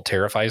Small World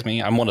terrifies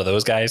me. I'm one of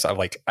those guys. I'm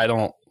I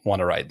don't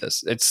want to ride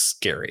this. It's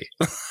scary.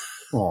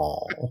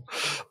 Oh,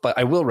 but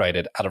I will ride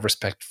it out of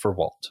respect for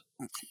Walt.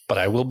 But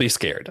I will be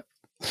scared.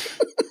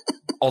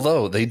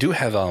 Although they do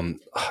have,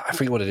 I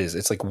forget what it is.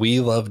 It's We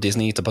Love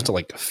Disney. It's a bunch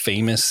of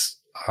famous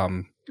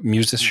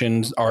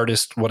musicians,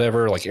 artists,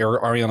 whatever.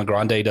 Ariana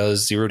Grande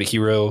does Zero to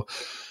Hero.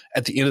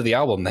 At the end of the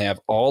album, they have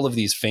all of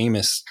these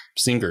famous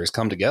singers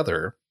come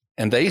together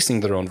and they sing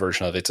their own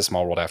version of It's a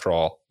Small World After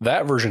All.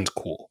 That version's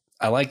cool.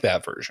 I like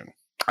that version.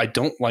 I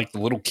don't like the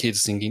little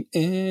kids singing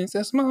It's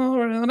a Small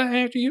World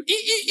After You.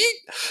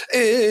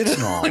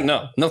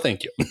 No,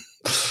 thank you.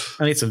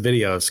 I need some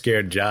video of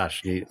scared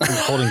Josh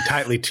holding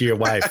tightly to your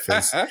wife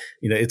as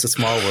It's a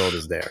Small World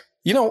is there.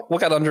 You know what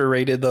got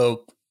underrated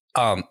though?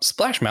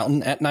 Splash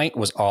Mountain at night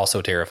was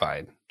also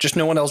terrifying. Just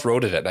no one else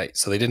rode it at night,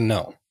 so they didn't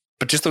know.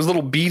 But just those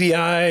little beady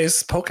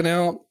eyes poking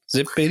out,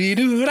 zippity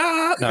doo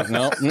da.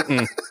 No,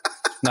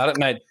 not at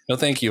night. No,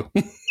 thank you.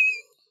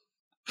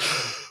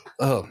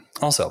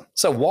 Also,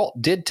 so Walt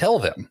did tell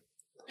them.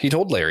 He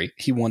told Larry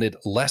he wanted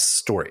less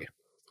story.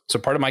 So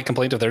part of my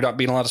complaint of there not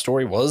being a lot of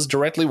story was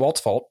directly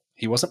Walt's fault.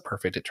 He wasn't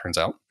perfect, it turns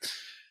out.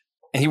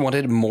 And he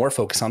wanted more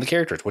focus on the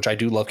characters, which I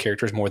do love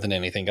characters more than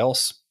anything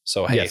else.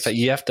 So, hey, if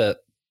you have to,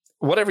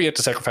 whatever you have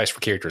to sacrifice for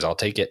characters, I'll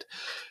take it.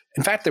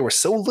 In fact, there was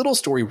so little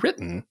story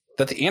written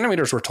that the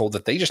animators were told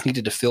that they just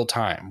needed to fill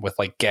time with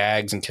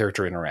gags and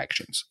character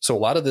interactions. So a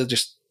lot of the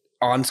just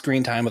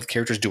on-screen time of the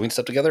characters doing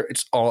stuff together,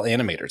 it's all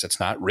animators. It's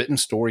not written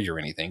story or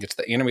anything. It's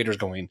the animators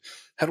going,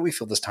 how do we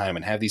fill this time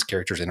and have these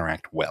characters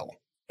interact well?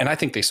 And I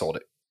think they sold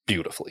it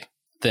beautifully.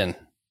 Then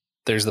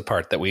there's the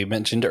part that we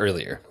mentioned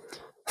earlier,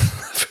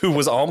 who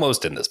was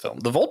almost in this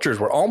film. The Vultures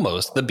were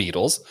almost the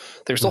Beatles.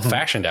 They were still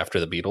fashioned after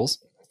the Beatles.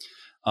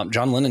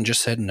 John Lennon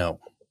just said no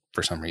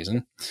for some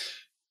reason.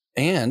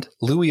 And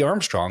Louis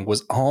Armstrong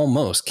was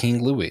almost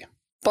King Louis.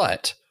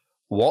 But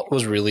Walt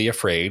was really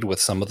afraid with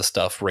some of the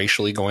stuff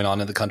racially going on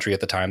in the country at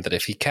the time that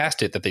if he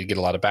cast it, that they'd get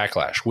a lot of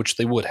backlash, which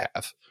they would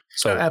have.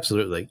 So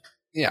absolutely.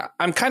 Yeah,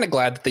 I'm kind of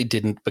glad that they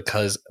didn't,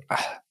 because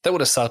that would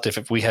have sucked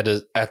if we had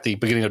to, at the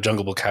beginning of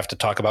Jungle Book, have to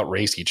talk about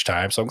race each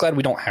time. So I'm glad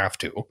we don't have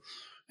to.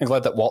 I'm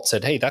glad that Walt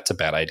said, hey, that's a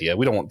bad idea.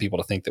 We don't want people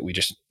to think that we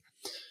just,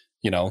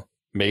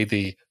 made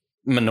the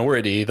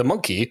minority the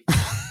monkey.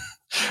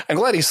 I'm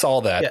glad he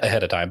saw that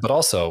ahead of time. But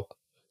also,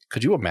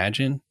 could you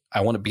imagine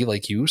I Want to Be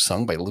Like You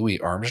sung by Louis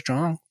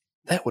Armstrong?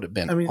 That would have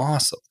been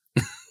awesome.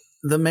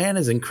 The man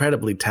is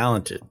incredibly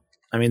talented.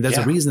 I mean, there's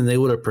a reason they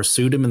would have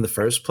pursued him in the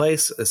first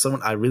place. As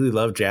someone, I really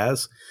love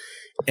jazz.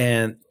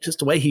 And just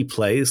the way he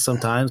plays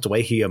sometimes, the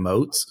way he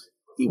emotes,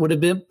 he would have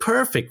been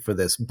perfect for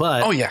this.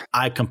 But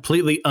I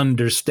completely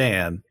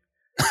understand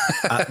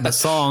the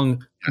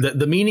song,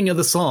 the meaning of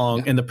the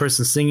song and the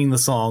person singing the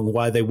song,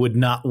 why they would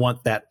not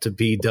want that to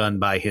be done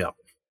by him.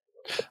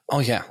 Oh,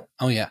 yeah.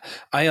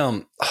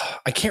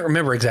 I can't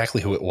remember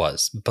exactly who it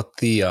was, but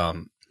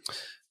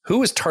who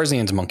was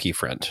Tarzan's monkey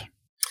friend?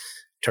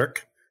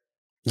 Turk?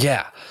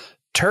 Yeah.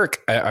 Turk,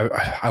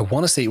 I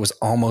want to say it was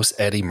almost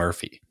Eddie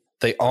Murphy.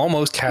 They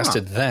almost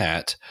casted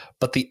that,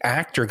 but the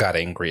actor got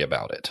angry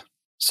about it.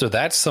 So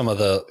that's some of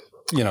the,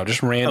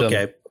 just random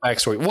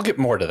backstory. We'll get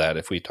more to that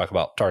if we talk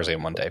about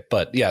Tarzan one day.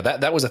 But yeah,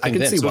 that was a thing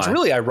then. So it's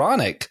really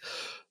ironic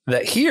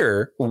that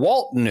here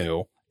Walt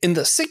knew in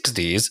the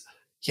 60s,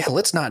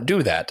 let's not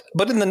do that.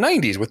 But in the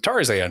 90s with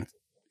Tarzan,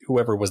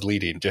 whoever was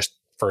leading just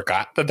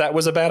forgot that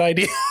was a bad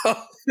idea.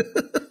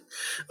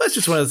 That's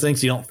just one of the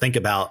things you don't think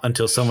about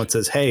until someone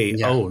says, hey,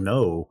 oh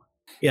no.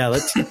 Yeah,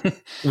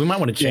 we might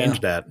want to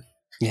change that.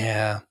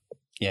 Yeah.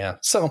 Yeah.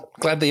 So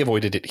glad they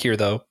avoided it here,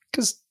 though,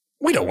 because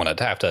we don't want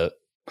to have to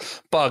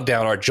bog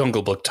down our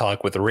Jungle Book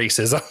talk with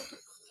racism.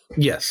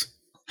 Yes.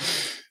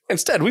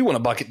 Instead, we want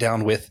to bog it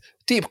down with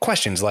deep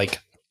questions like,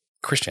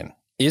 Christian,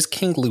 is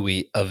King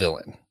Louie a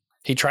villain?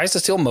 He tries to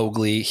steal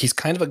Mowgli. He's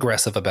kind of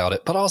aggressive about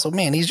it, but also,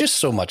 man, he's just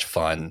so much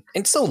fun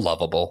and so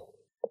lovable.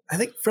 I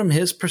think from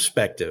his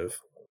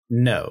perspective,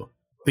 no,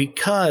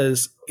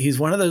 because he's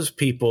one of those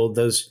people,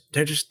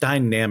 they're just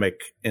dynamic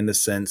in the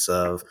sense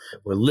of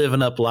we're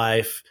living up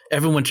life.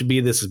 Everyone should be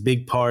this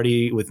big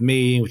party with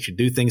me. We should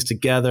do things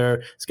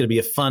together. It's going to be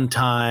a fun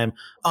time.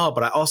 Oh,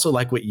 but I also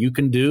like what you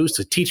can do.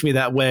 So teach me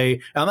that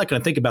way. I'm not going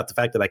to think about the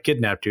fact that I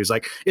kidnapped you. It's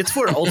like, it's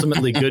for an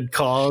ultimately good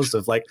cause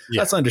of like,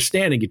 that's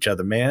understanding each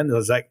other, man. It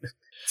was like,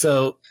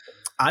 so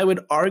I would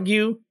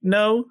argue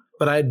no,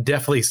 but I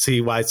definitely see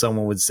why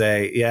someone would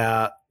say,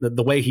 yeah,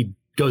 the way he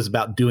goes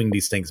about doing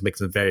these things makes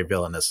him very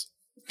villainous.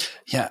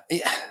 Yeah.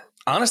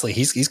 Honestly,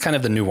 he's kind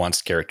of the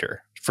nuanced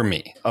character for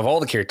me. Of all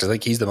the characters,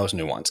 like he's the most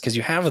nuanced because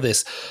you have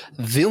this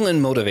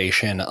villain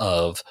motivation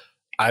of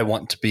I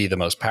want to be the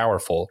most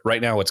powerful.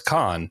 Right now it's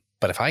Khan,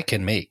 but if I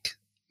can make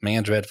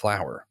Man's Red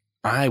Flower,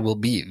 I will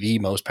be the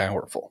most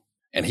powerful.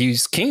 And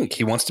he's king.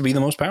 He wants to be the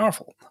most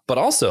powerful. But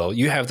also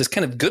you have this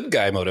kind of good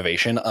guy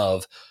motivation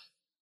of,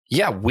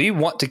 yeah, we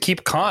want to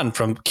keep Khan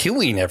from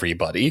killing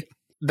everybody.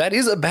 That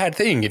is a bad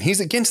thing, and he's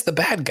against the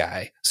bad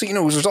guy. So,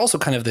 there's also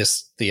kind of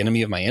this, the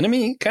enemy of my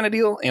enemy kind of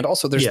deal. And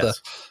also there's I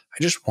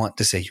just want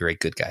to say you're a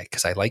good guy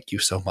because I like you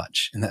so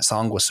much. And that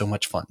song was so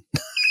much fun.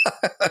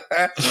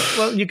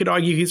 Well, you could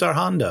argue he's our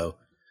Hondo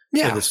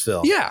for this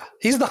film. Yeah,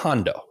 he's the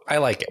Hondo. I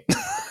like it.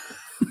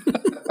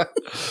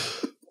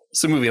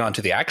 So moving on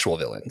to the actual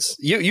villains.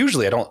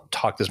 Usually I don't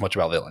talk this much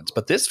about villains,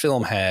 but this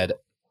film had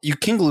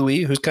King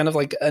Louie, who's kind of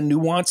like a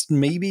nuanced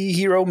maybe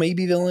hero,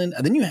 maybe villain.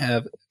 And then you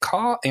have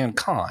Kaa and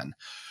Khan,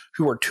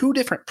 who are two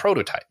different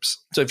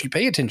prototypes. So if you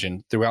pay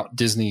attention throughout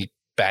Disney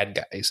bad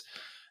guys,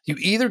 you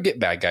either get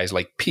bad guys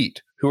like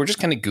Pete, who are just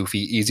kind of goofy,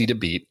 easy to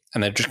beat,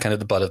 and they're just kind of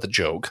the butt of the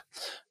joke.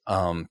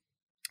 I'm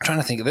trying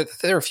to think.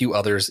 There are a few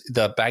others.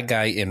 The bad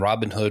guy in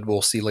Robin Hood,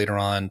 we'll see later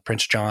on,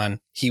 Prince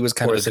John, he was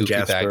kind of a goofy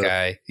bad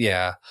guy.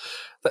 Yeah.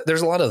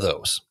 There's a lot of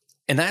those.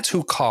 And that's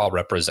who Kaa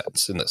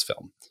represents in this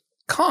film.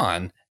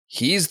 Khan,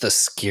 he's the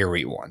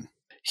scary one.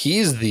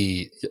 He's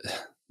the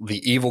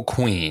evil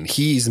queen.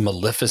 He's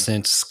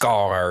Maleficent,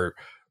 Scar.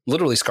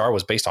 Literally, Scar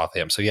was based off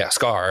of him. So yeah,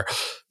 Scar,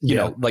 you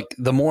know, like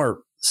the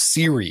more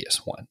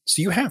serious one.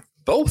 So you have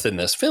both in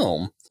this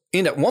film.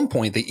 And at one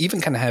point, they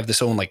even kind of have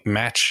this own like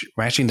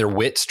matching their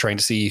wits, trying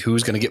to see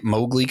who's going to get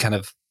Mowgli. Kind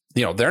of,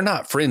 they're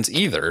not friends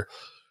either.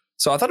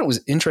 So I thought it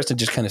was interesting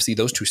to just kind of see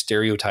those two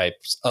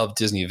stereotypes of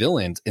Disney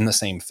villains in the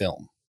same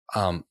film.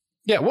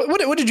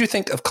 What did you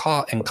think of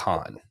Kaa and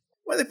Khan?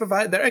 Well,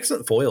 they're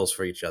excellent foils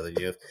for each other.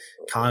 You have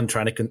Kaa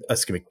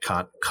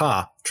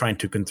trying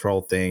to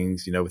control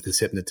things, with his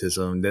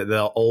hypnotism,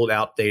 the old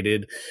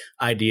outdated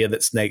idea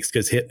that snakes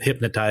could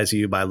hypnotize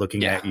you by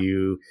looking at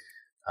you.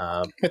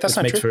 That's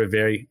not makes true. for a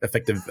very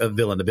effective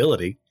villain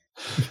ability.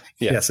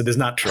 Yeah. Yes, it is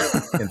not true,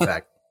 in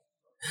fact.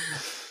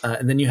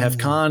 And then you have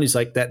Khan, who's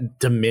like that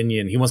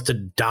dominion. He wants to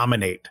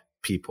dominate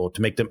people,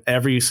 to make them,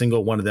 every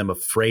single one of them,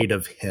 afraid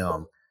of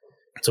him.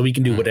 So he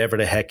can do whatever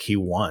the heck he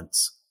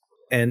wants.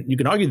 And you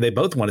can argue they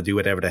both want to do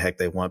whatever the heck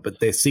they want, but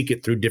they seek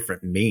it through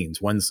different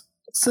means. One's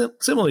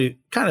similarly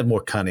kind of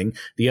more cunning.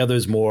 The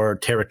other's more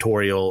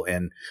territorial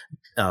and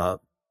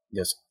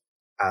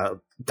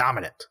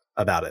dominant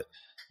about it.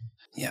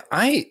 Yeah,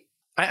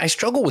 I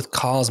struggle with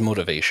Kaa's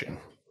motivation.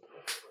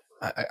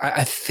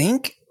 I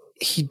think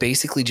he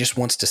basically just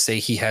wants to say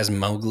he has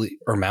Mowgli,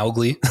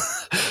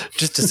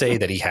 just to say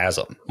that he has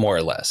them, more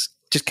or less.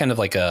 Just kind of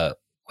like a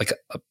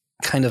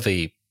kind of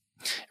a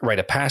rite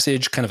of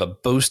passage, kind of a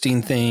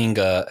boasting thing.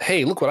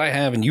 Hey, look what I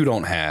have and you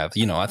don't have.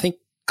 I think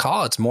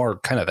Kaa, it's more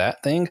kind of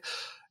that thing.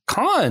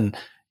 Khan,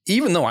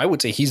 even though I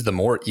would say he's the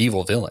more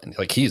evil villain,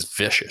 like he's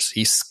vicious,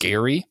 he's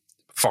scary,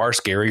 far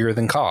scarier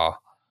than Kaa.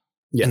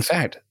 Yes. In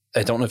fact,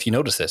 I don't know if you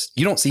noticed this.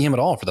 You don't see him at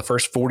all for the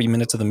first 40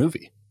 minutes of the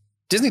movie.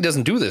 Disney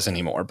doesn't do this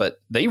anymore,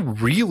 but they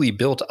really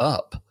built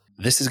up.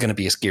 This is going to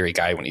be a scary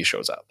guy when he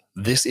shows up.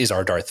 This is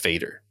our Darth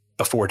Vader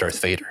before Darth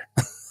Vader.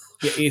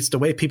 Yeah, it's the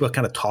way people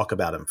kind of talk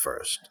about him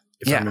first,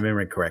 if I'm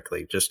remembering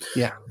correctly. Just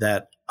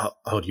that,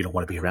 you don't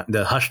want to be around.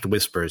 The hushed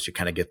whispers, you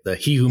kind of get the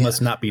he who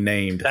must not be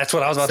named. That's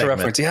what I was about to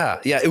reference. Yeah.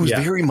 It was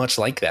very much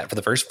like that for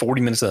the first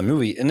 40 minutes of the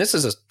movie. And this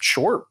is a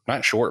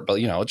not short, but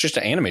it's just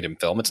an animated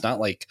film. It's not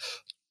like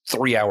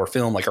 3-hour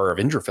film like our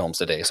Avenger films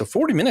today. So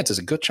 40 minutes is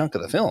a good chunk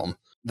of the film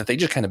that they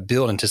just kind of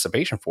build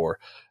anticipation for.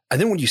 And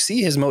then when you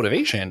see his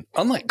motivation,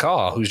 unlike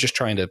Kaa, who's just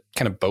trying to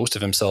kind of boast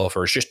of himself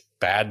or is just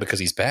bad because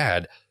he's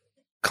bad,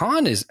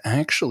 Khan is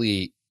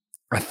actually,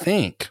 I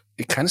think,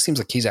 it kind of seems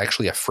like he's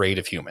actually afraid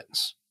of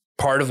humans.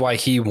 Part of why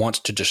he wants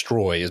to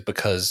destroy is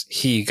because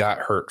he got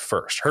hurt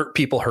first. Hurt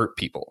people.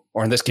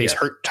 Or in this case,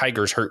 hurt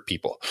tigers hurt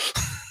people.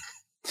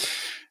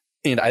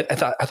 And I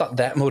thought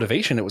that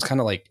motivation, it was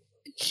kind of like,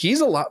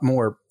 he's a lot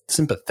more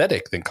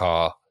sympathetic than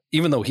Kaa,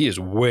 even though he is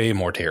way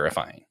more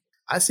terrifying.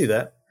 I see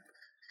that.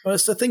 Well,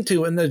 it's the thing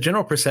too, in the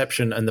general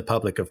perception in the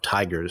public of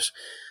tigers,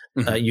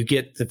 you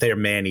get that they're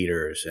man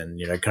eaters and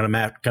going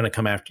to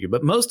come after you.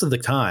 But most of the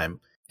time,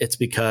 it's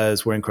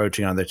because we're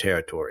encroaching on their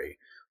territory,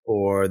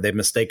 or they've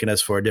mistaken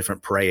us for a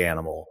different prey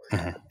animal,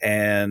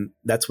 and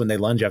that's when they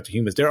lunge after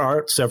humans. There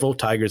are several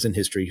tigers in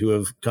history who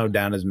have come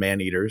down as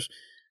man eaters,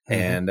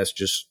 and that's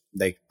just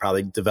they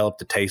probably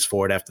developed a taste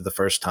for it after the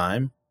first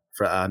time.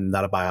 I'm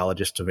not a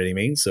biologist of any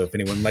means, so if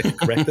anyone would like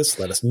to correct this,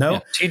 let us know.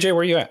 Yeah. TJ, where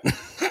are you at?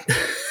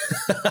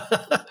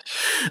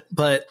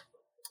 But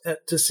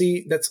to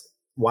see, that's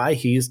why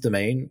he's the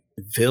main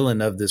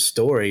villain of this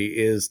story,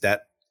 is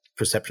that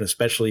perception,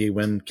 especially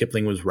when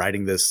Kipling was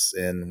writing this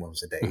in, what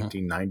was it, the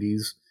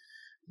 1890s,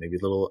 maybe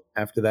a little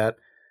after that,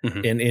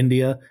 in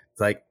India. It's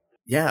like,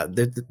 yeah,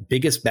 the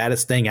biggest,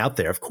 baddest thing out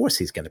there. Of course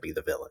he's going to be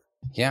the villain.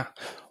 Yeah.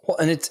 Well,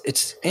 and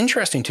it's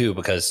interesting too,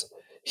 because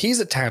he's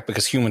attacked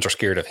because humans are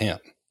scared of him.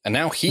 And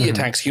now he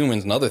attacks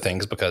humans and other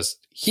things because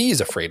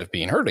he's afraid of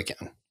being hurt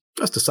again.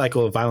 Just a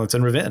cycle of violence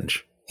and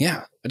revenge.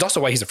 Yeah. It's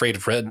also why he's afraid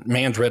of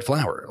man's red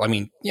flower. I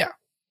mean, yeah,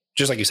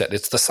 just like you said,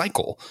 it's the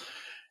cycle.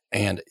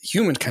 And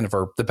humans kind of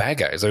are the bad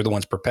guys. They're the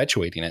ones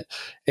perpetuating it.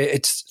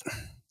 It's,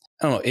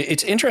 I don't know.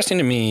 It's interesting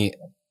to me,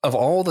 of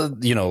all the,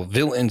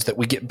 villains that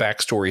we get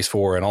backstories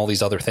for and all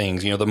these other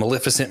things, the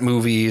Maleficent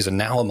movies and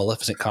now a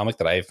Maleficent comic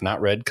that I have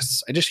not read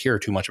because I just hear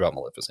too much about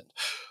Maleficent.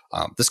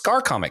 The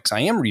Scar comics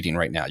I am reading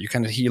right now.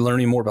 You're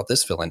learning more about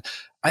this villain.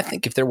 I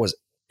think if there was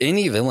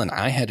any villain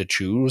I had to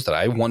choose that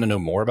I want to know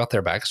more about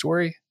their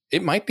backstory,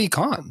 it might be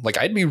Khan. Like,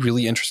 I'd be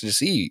really interested to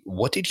see,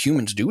 what did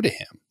humans do to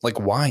him? Like,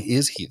 why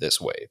is he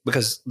this way?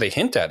 Because they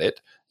hint at it,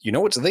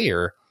 it's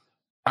there.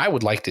 I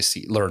would like to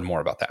learn more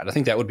about that. I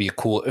think that would be a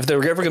cool, if they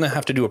were ever going to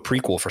have to do a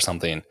prequel for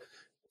something,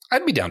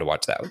 I'd be down to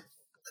watch that.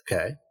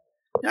 Okay.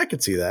 Yeah, I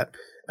could see that.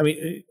 I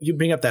mean, you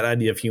bring up that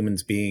idea of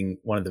humans being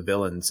one of the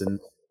villains, and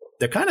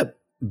they're kind of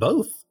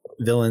both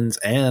villains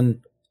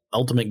and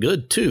ultimate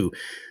good too.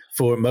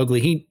 For Mowgli,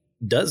 he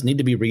does need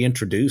to be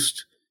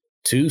reintroduced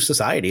to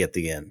society at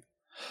the end.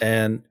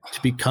 And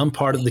to become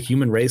part of the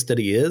human race that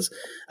he is,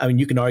 I mean,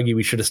 you can argue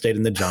we should have stayed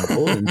in the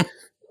jungle, and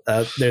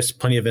there's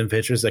plenty of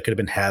adventures that could have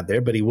been had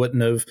there, but he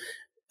wouldn't have.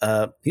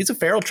 He's a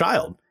feral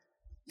child.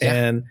 Yeah.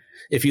 And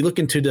if you look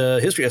into the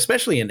history,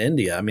 especially in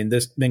India, I mean,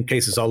 there's been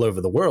cases all over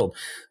the world,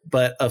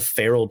 but of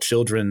feral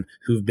children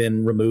who've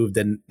been removed,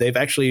 and they've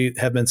actually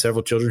have been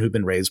several children who've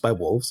been raised by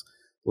wolves,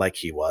 like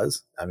he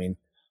was. I mean,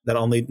 that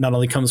not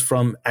only comes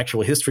from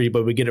actual history,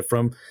 but we get it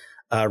from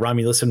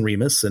Romulus and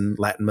Remus and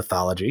Latin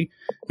mythology,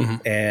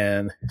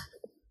 and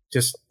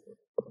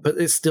but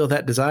it's still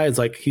that desire. It's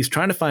like he's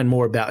trying to find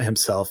more about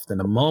himself than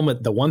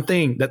the one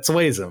thing that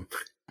sways him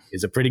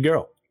is a pretty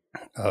girl.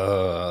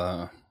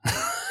 The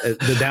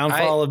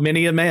downfall of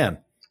many a man.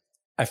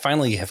 I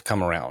finally have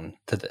come around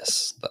to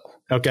this,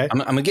 though. Okay. I'm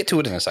going to get to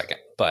it in a second.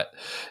 But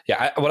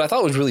yeah, what I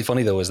thought was really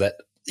funny, though, is that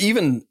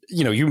even,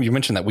 you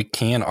mentioned that we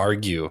can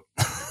argue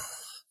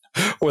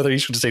whether you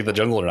should stay in the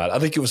jungle or not. I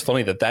think it was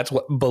funny that that's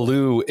what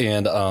Baloo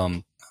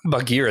and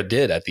Bagheera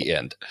did at the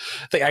end.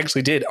 They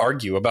actually did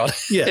argue about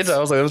it. Yes. I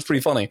was like, it was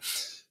pretty funny.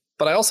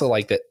 But I also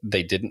like that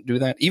they didn't do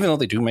that, even though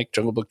they do make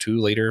Jungle Book 2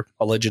 later,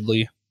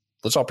 allegedly.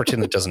 Let's all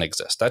pretend it doesn't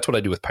exist. That's what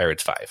I do with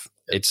Pirates 5.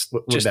 It's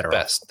just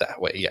best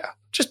that way. Yeah.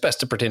 Just best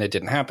to pretend it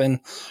didn't happen.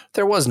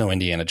 There was no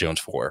Indiana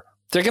Jones 4.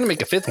 They're going to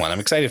make a 5th one. I'm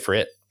excited for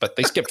it, but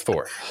they skipped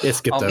 4. It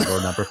skipped over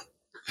a number.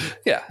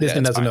 Yeah.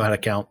 Disney doesn't know how to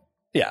count.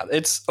 Yeah,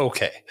 it's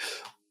okay.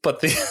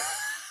 But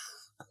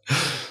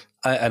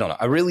I don't know.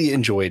 I really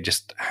enjoyed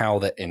just how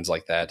that ends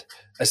like that,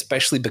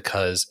 especially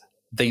because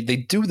they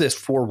do this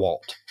for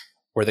Walt,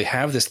 where they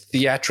have this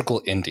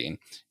theatrical ending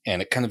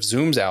and it kind of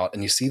zooms out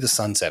and you see the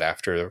sunset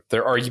after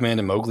their argument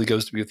and Mowgli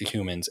goes to be with the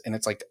humans. And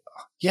it's like,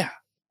 yeah,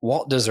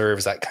 Walt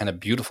deserves that kind of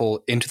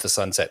beautiful into the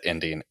sunset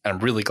ending. And I'm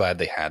really glad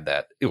they had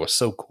that. It was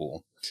so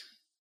cool.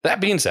 That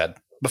being said,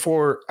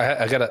 before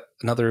I got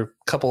another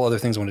couple other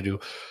things I want to do.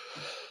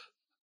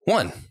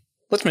 One,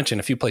 let's mention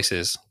a few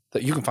places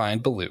that you can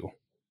find Baloo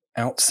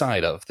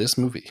outside of this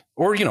movie,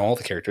 or, all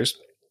the characters.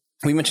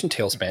 We mentioned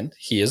Tailspin.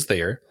 He is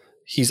there.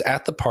 He's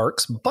at the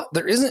parks, but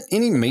there isn't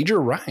any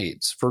major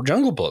rides for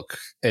Jungle Book.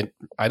 And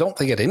I don't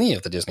think at any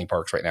of the Disney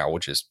parks right now,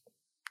 which is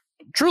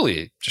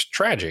truly just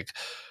tragic.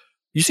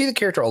 You see the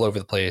character all over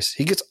the place.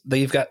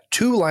 They've got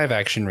 2 live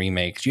action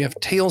remakes. You have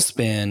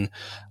Tailspin,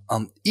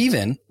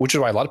 which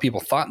is why a lot of people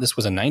thought this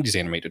was a 90s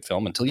animated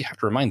film until you have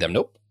to remind them,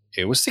 nope,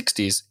 it was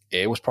 60s.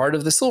 It was part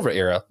of the Silver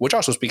Era, which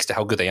also speaks to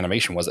how good the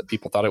animation was that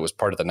people thought it was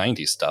part of the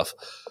 90s stuff.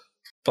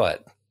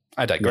 But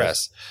I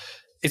digress. Yes.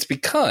 It's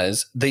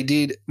because they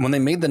did, when they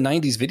made the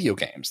 90s video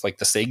games, like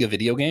the Sega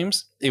video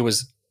games, it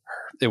was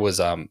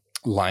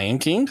Lion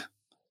King,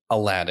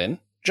 Aladdin,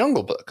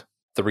 Jungle Book.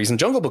 The reason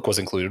Jungle Book was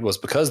included was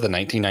because the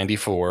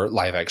 1994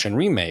 live action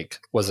remake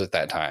was at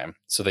that time.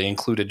 So they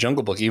included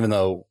Jungle Book, even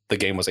though the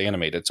game was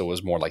animated. So it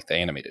was more like the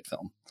animated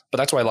film. But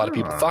that's why a lot of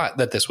people thought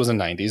that this was a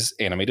 90s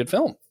animated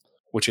film,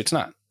 which it's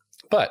not.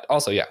 But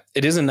also, yeah,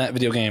 it is in that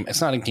video game.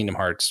 It's not in Kingdom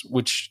Hearts,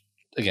 which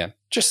again,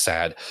 just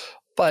sad.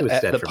 But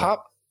at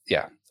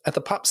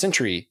the Pop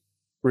Century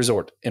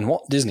Resort in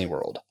Walt Disney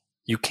World,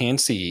 you can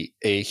see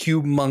a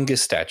humongous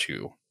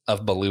statue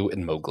of Baloo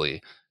and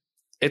Mowgli.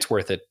 It's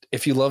worth it.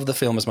 If you love the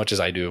film as much as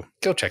I do,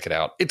 go check it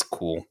out. It's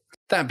cool.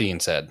 That being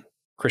said,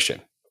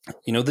 Christian,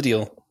 you know the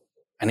deal.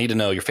 I need to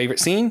know your favorite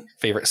scene,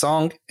 favorite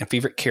song, and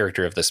favorite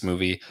character of this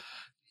movie.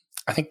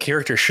 I think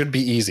character should be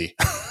easy.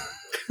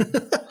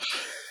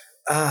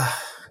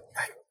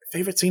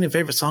 Favorite scene and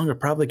favorite song are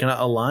probably going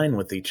to align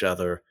with each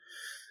other.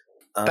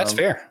 That's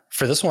fair.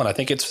 For this one, I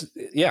think it's,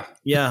 yeah.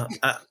 Yeah.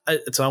 I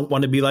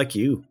Want to Be Like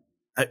You.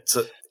 It's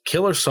a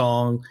killer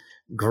song,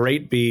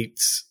 great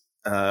beats,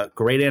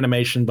 great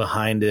animation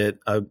behind it,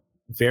 a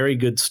very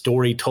good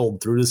story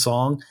told through the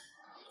song.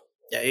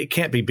 It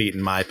can't be beat,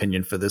 in my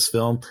opinion, for this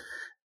film.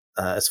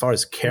 As far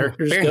as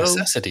characters Bare go,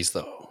 Necessities,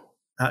 though.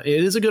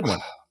 it is a good one.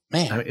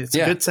 Man, I mean, it's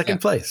a good second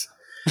place.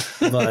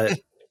 But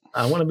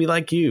I Want to Be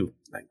Like You.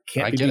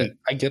 I get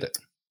it.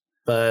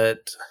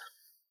 But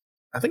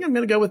I think I'm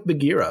going to go with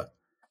Bagheera.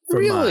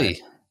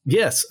 Really?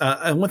 Yes.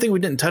 And one thing we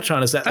didn't touch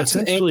on is that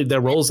essentially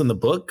their roles in the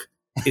book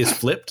is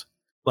flipped.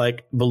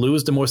 Like Baloo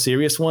is the more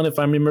serious one, if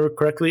I remember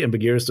correctly, and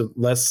Bagheera is the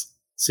less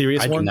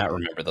serious one. I do not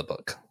remember the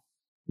book.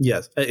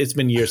 Yes. It's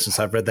been years since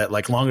I've read that,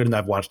 like longer than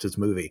I've watched this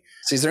movie.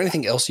 So is there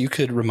anything else you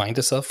could remind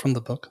us of from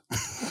the book?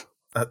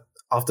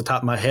 Off the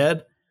top of my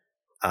head,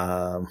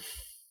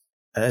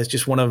 it's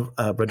just one of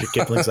Rudyard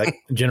Kipling's like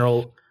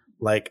general,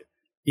 like,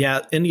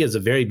 yeah, India is a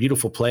very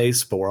beautiful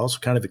place, but we're also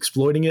kind of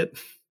exploiting it.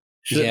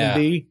 Shouldn't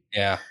be.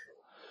 Yeah.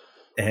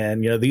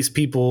 And, these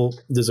people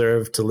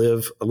deserve to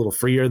live a little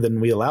freer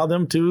than we allow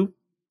them to,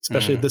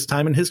 especially at this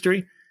time in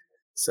history.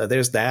 So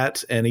there's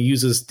that. And he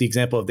uses the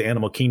example of the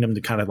animal kingdom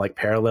to kind of like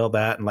parallel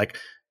that, and like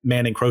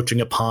man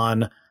encroaching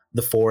upon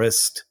the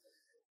forest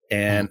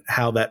and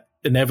how that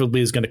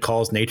inevitably is going to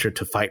cause nature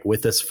to fight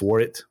with us for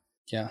it.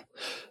 Yeah.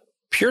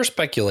 Pure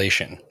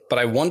speculation. But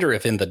I wonder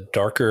if in the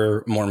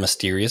darker, more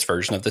mysterious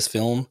version of this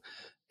film,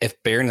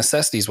 if Bare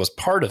Necessities was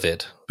part of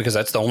it, because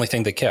that's the only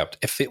thing they kept,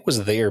 if it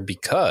was there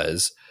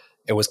because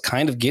it was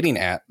kind of getting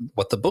at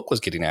what the book was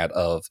getting at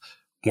of,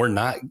 we're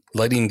not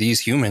letting these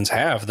humans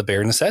have the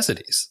bare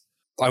necessities.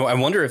 I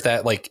wonder if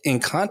that, like in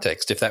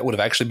context, if that would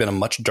have actually been a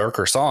much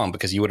darker song,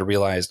 because you would have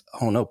realized,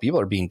 oh no, people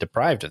are being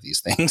deprived of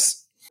these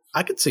things.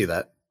 I could see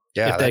that.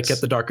 Yeah. If they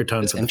kept the darker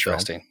tones.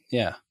 Interesting.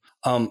 Yeah.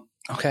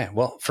 Okay.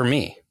 Well, for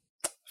me,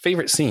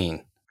 favorite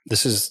scene,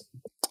 this is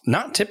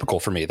not typical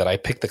for me that I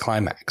pick the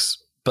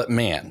climax. But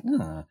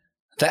man,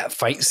 that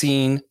fight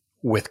scene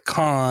with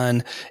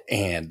Khan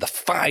and the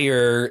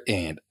fire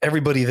and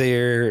everybody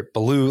there,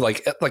 Baloo,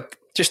 like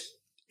just,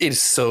 it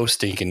is so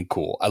stinking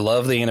cool. I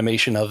love the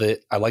animation of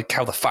it. I like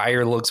how the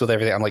fire looks with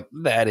everything. I'm like,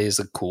 that is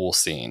a cool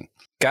scene.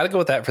 Got to go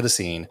with that for the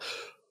scene.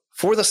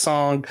 For the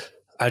song,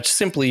 I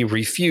simply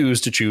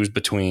refuse to choose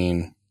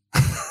between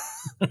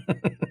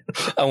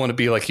I Want to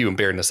Be Like You and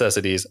Bare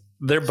Necessities.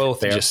 They're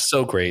both just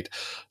so great.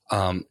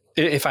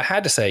 If I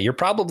had to say, you're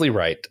probably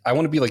right. I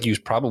Want to Be Like You is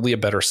probably a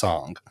better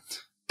song.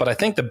 But I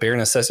think the Bare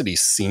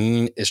Necessities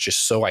scene is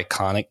just so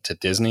iconic to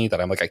Disney that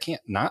I'm like, I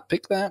can't not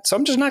pick that. So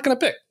I'm just not going to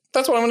pick.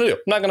 That's what I'm going to do.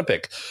 I'm not going to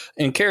pick.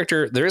 In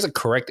character, there is a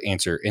correct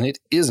answer, and it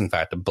is, in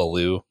fact, a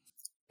Baloo.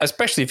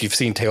 Especially if you've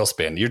seen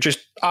Tailspin. You're just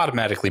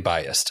automatically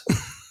biased.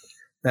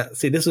 Now,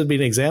 see, this would be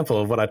an example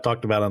of what I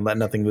talked about on That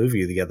Nothing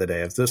Movie the other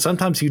day. So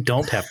sometimes you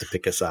don't have to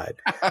pick a side.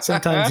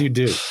 Sometimes you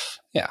do.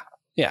 Yeah.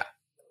 Yeah.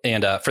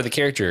 And for the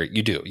character,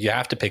 you do. You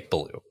have to pick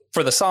Baloo.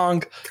 For the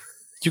song,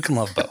 you can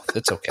love both.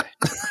 It's okay.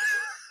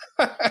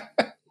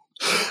 I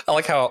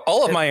like how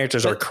all of my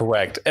answers are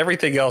correct.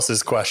 Everything else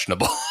is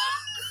questionable.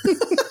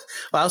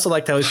 I also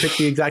liked how we picked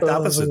the exact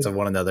opposites of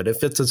one another. It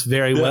fits us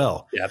very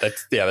well. Yeah,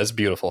 that's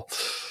beautiful.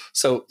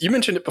 So you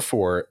mentioned it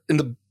before. In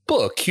the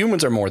book,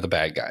 humans are more the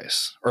bad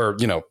guys. Or,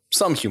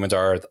 some humans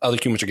are. Other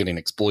humans are getting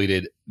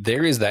exploited.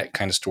 There is that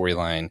kind of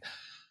storyline.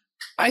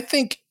 I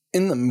think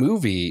in the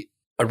movie,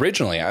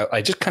 originally,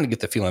 I just kind of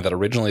get the feeling that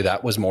originally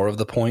that was more of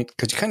the point,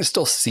 because you kind of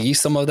still see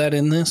some of that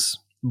in this,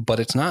 but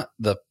it's not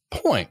the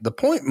point. The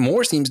point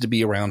more seems to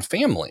be around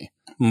family.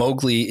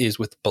 Mowgli is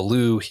with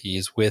Baloo.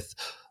 He's with,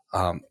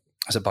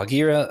 is it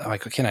Bagheera?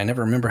 I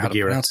never remember how to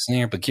pronounce his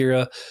name.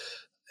 Bagheera.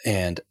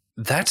 And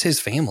that's his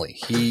family.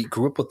 He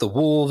grew up with the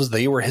wolves.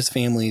 They were his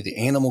family. The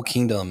animal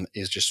kingdom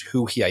is just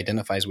who he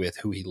identifies with,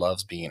 who he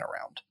loves being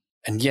around.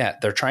 And yet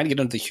they're trying to get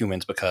into the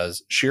humans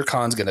because Shere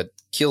Khan's going to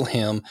kill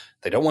him.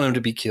 They don't want him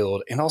to be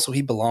killed. And also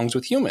he belongs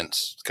with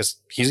humans because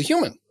he's a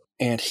human.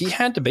 And he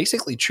had to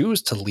basically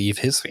choose to leave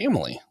his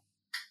family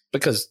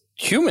because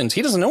humans,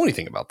 he doesn't know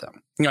anything about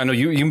them. I know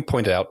you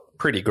pointed out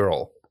Pretty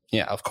Girl.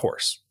 Yeah, of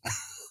course.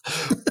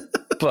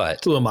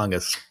 But Two Among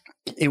Us.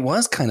 It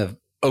was kind of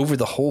over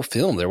the whole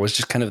film. There was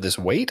just kind of this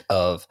weight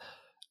of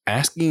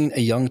asking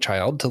a young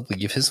child to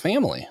leave his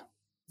family.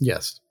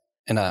 Yes.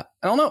 And I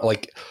don't know,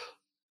 like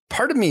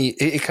part of me,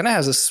 it kind of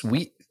has a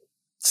sweet,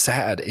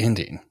 sad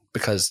ending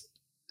because,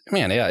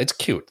 man, yeah, it's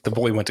cute. The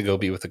boy went to go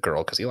be with a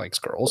girl because he likes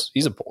girls.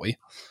 He's a boy.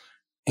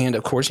 And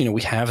of course,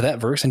 we have that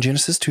verse in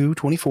Genesis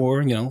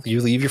 2:24,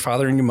 you leave your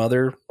father and your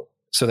mother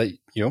so that,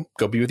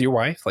 go be with your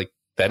wife. Like,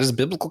 that is a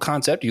biblical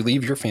concept. You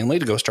leave your family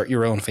to go start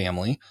your own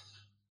family.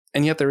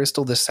 And yet there is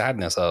still this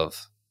sadness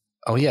of,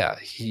 oh yeah,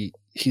 he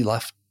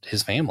left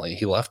his family.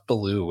 He left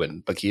Baloo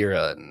and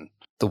Bagheera and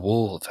the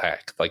wolf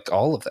pack, like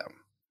all of them.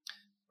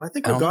 I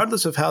think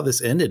regardless of how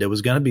this ended, it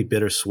was going to be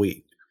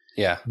bittersweet.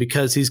 Yeah.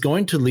 Because he's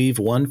going to leave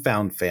one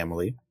found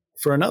family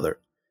for another.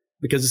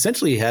 Because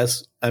essentially he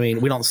has,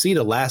 we don't see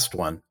the last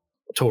one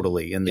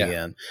totally in the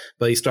end,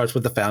 but he starts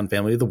with the found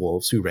family of the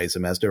wolves who raise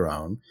him as their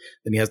own.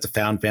 Then he has the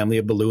found family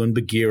of Baloo and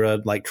Bagheera,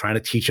 like trying to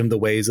teach him the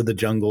ways of the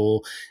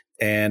jungle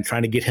and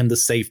trying to get him to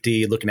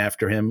safety, looking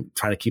after him,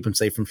 trying to keep him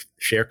safe from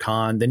Shere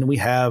Khan. Then we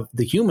have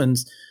the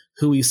humans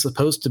who he's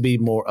supposed to be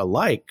more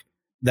alike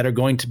that are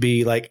going to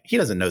be like, he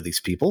doesn't know these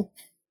people.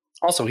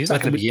 Also, he's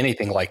not going to be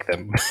anything like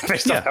them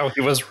based on how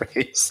he was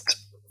raised.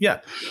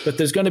 Yeah, but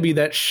there's going to be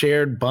that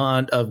shared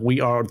bond of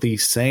we are the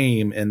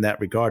same in that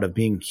regard of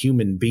being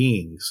human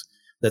beings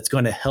that's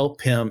going to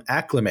help him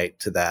acclimate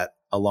to that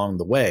along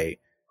the way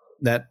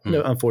that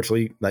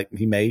unfortunately, like,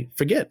 he may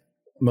forget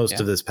most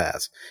of this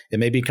past. It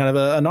may be kind of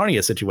a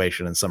Narnia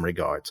situation in some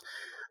regards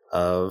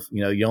of,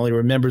 you only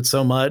remembered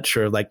so much,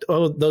 or like,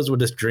 oh, those were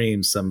just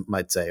dreams, some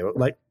might say, or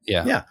like,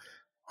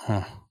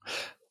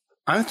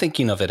 I'm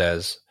thinking of it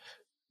as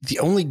the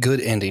only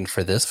good ending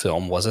for this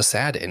film was a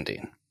sad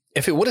ending.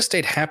 If it would have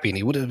stayed happy and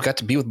he would have got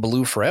to be with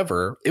Baloo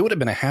forever, it would have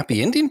been a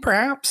happy ending,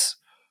 perhaps.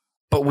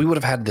 But we would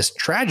have had this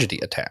tragedy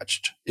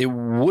attached. It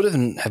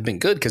wouldn't have been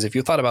good, because if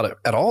you thought about it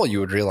at all, you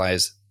would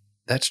realize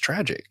that's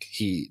tragic.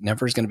 He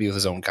never is going to be with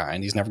his own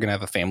kind. He's never going to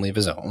have a family of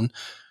his own.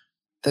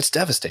 That's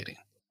devastating.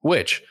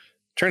 Which,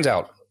 turns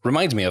out,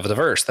 reminds me of the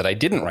verse that I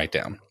didn't write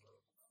down.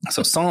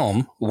 So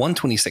Psalm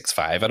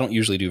 126:5, I don't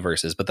usually do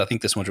verses, but I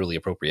think this one's really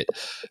appropriate.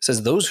 It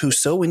says, "Those who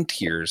sow in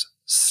tears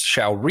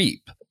shall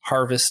reap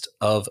harvest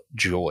of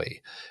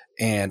joy."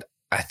 And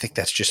I think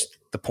that's just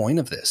the point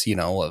of this, he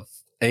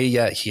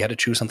had to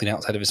choose something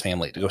outside of his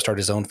family to go start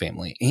his own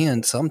family.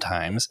 And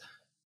sometimes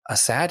a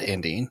sad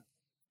ending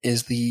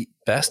is the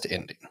best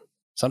ending.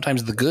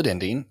 Sometimes the good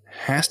ending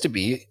has to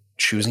be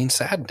choosing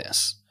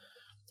sadness,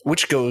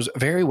 which goes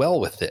very well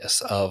with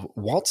this of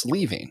Walt's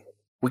leaving.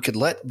 We could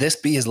let this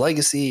be his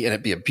legacy and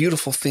it be a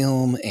beautiful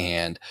film.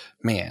 And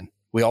man,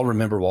 we all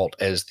remember Walt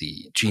as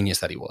the genius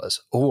that he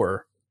was.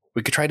 Or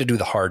we could try to do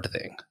the hard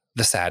thing,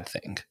 the sad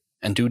thing,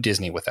 and do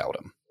Disney without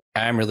him.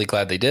 I'm really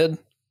glad they did.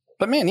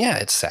 But man,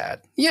 it's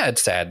sad. Yeah,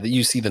 it's sad that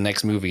you see the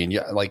next movie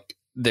and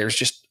there's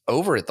just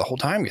over it the whole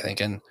time. You're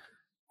thinking,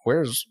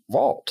 where's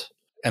Walt?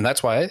 And that's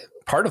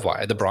part of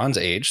why the Bronze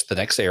Age, the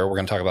next era we're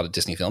going to talk about at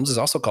Disney Films, is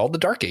also called the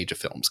Dark Age of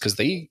films, because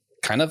they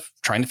kind of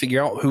trying to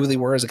figure out who they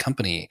were as a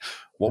company.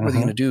 What were they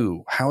going to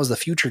do? How is the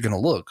future going to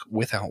look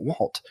without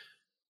Walt?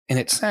 And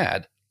it's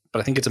sad, but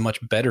I think it's a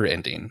much better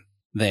ending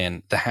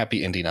than the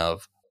happy ending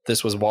of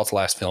this was Walt's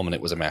last film and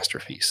it was a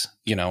masterpiece.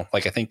 I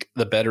think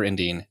the better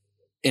ending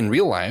in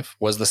real life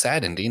was the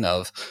sad ending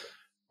of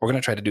we're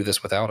going to try to do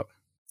this without him.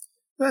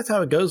 That's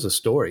how it goes with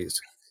stories.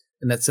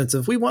 In that sense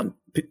of we want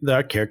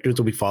our characters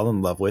that we fall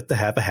in love with to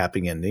have a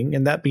happy ending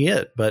and that be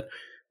it. But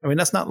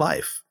that's not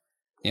life.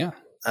 Yeah.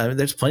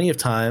 There's plenty of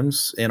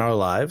times in our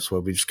lives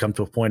where we just come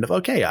to a point of,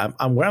 okay,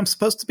 I'm where I'm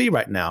supposed to be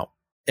right now.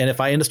 And if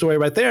I end a story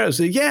right there, I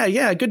say,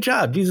 yeah, good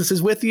job. Jesus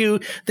is with you.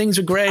 Things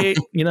are great,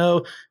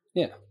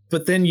 Yeah.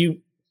 But then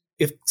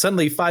if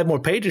suddenly 5 more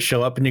pages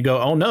show up and you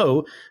go, oh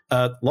no,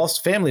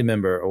 lost family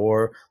member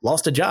or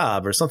lost a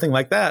job or something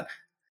like that.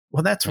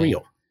 Well, that's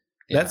real.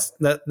 Yeah. That's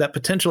that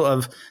potential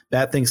of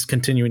bad things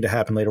continuing to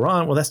happen later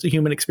on. Well, that's the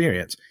human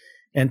experience.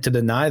 And to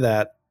deny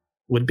that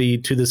would be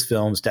to this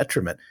film's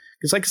detriment.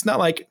 It's it's not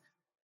like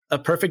a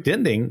perfect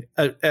ending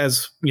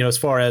as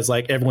far as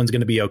everyone's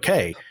going to be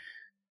okay.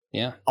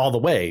 Yeah. All the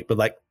way. But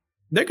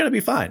they're going to be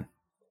fine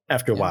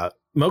after a while.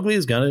 Mowgli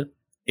is going to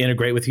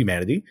integrate with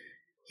humanity.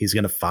 He's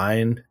going to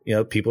find,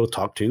 people to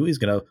talk to. He's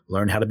going to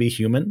learn how to be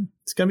human.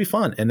 It's going to be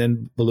fun. And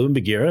then Baloo and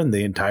Bagheera and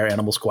the entire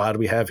animal squad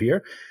we have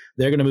here,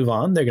 they're going to move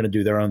on. They're going to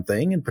do their own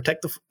thing and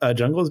protect the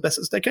jungle as best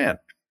as they can.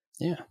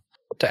 Yeah.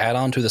 To add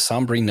on to the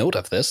somber note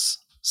of this,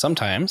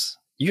 sometimes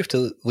you have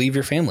to leave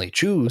your family,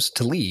 choose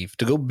to leave,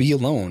 to go be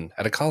alone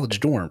at a college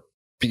dorm.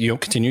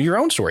 Continue your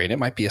own story, and it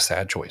might be a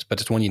sad choice,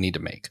 but it's one you need to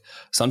make.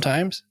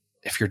 Sometimes,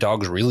 if your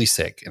dog's really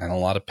sick and in a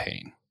lot of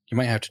pain, you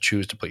might have to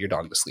choose to put your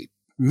dog to sleep.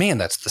 Man,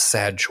 that's the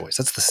sad choice.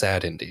 That's the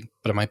sad ending,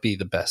 but it might be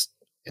the best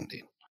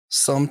ending.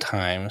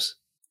 Sometimes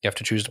you have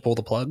to choose to pull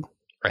the plug.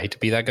 I hate to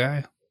be that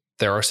guy.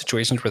 There are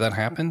situations where that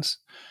happens.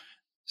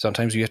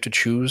 Sometimes you have to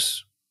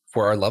choose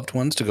for our loved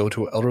ones to go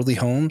to elderly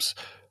homes.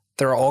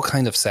 There are all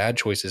kinds of sad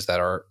choices that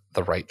are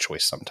the right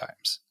choice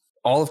sometimes.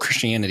 All of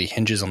Christianity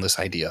hinges on this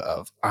idea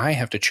of I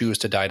have to choose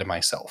to die to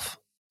myself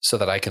so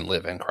that I can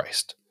live in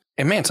Christ.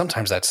 And man,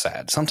 sometimes that's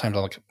sad. Sometimes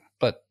I'm like,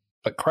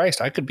 but Christ,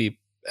 I could be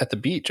at the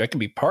beach. I could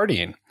be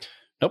partying.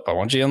 Nope, I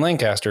want you in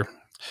Lancaster.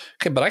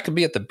 Okay, but I could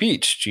be at the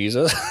beach,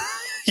 Jesus.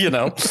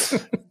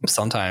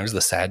 Sometimes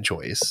the sad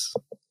choice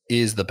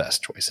is the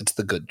best choice. It's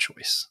the good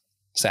choice.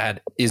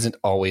 Sad isn't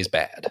always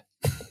bad.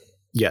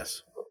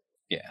 Yes.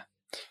 Yeah.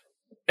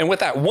 And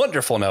with that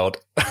wonderful note,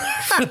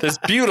 for this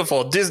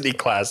beautiful Disney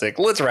classic,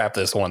 let's wrap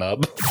this one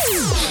up.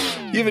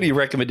 You have any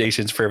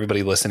recommendations for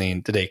everybody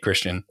listening today,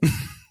 Christian?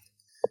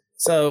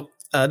 So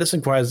this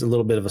requires a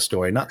little bit of a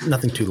story,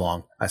 nothing too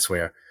long, I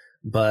swear.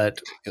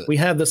 But we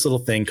have this little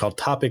thing called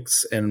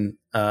topics and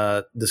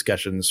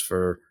discussions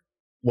for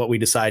what we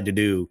decide to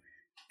do.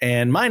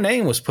 And my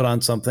name was put on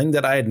something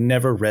that I had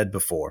never read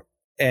before.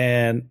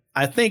 And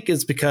I think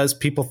it's because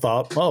people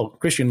thought, oh,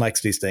 Christian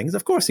likes these things.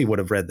 Of course he would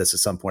have read this at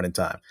some point in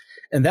time.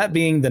 And that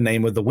being The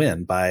Name of the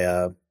Wind by,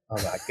 oh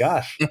my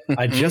gosh,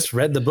 I just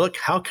read the book.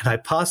 How can I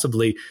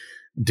possibly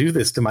do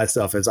this to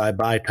myself as I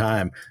buy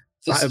time?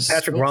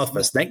 Patrick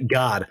Rothfuss, thank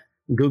God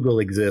Google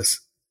exists,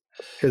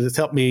 because it's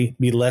helped me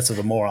be less of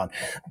a moron.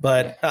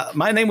 But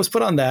my name was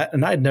put on that,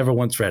 and I had never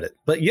once read it.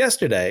 But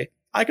yesterday,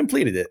 I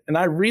completed it, and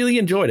I really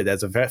enjoyed it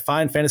as a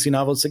fine fantasy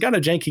novel. It's got a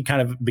janky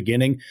kind of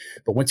beginning,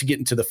 but once you get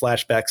into the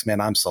flashbacks,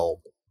 man, I'm sold.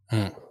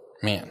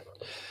 Man.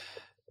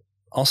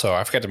 Also,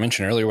 I forgot to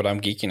mention earlier what I'm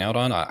geeking out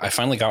on. I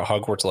finally got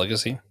Hogwarts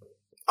Legacy.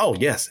 Oh,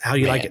 yes. How do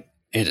you like it?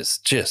 It is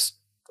just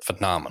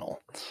phenomenal.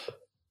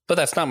 But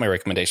that's not my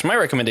recommendation. My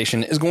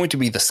recommendation is going to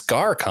be the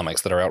Scar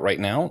comics that are out right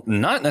now.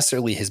 Not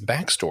necessarily his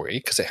backstory,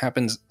 because it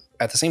happens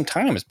at the same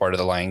time as part of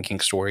the Lion King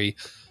story,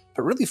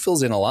 but really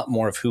fills in a lot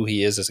more of who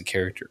he is as a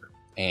character.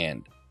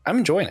 And I'm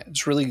enjoying it.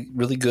 It's really,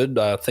 really good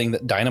thing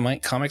that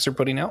Dynamite Comics are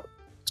putting out.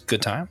 It's a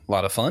good time, a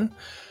lot of fun.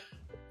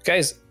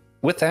 Guys,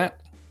 with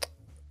that,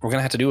 we're going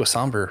to have to do a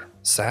somber,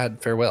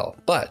 sad farewell.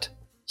 But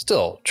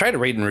still, try to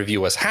rate and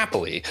review us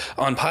happily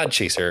on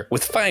Podchaser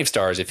with 5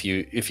 stars if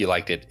you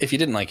liked it. If you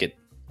didn't like it,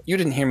 you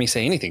didn't hear me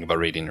say anything about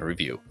rating or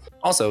review.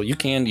 Also, you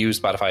can use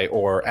Spotify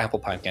or Apple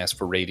Podcasts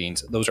for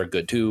ratings. Those are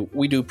good too.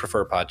 We do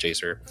prefer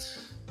Podchaser.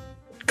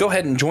 Go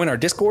ahead and join our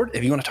Discord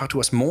if you want to talk to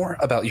us more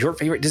about your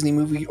favorite Disney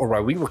movie or why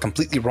we were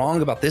completely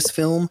wrong about this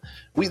film.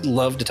 We'd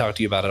love to talk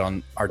to you about it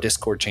on our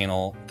Discord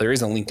channel. There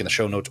is a link in the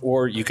show notes,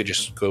 or you could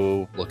just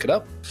go look it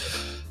up.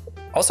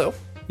 Also,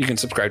 you can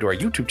subscribe to our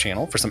YouTube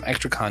channel for some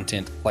extra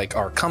content like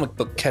our comic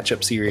book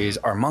catch-up series,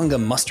 our manga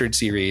mustard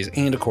series,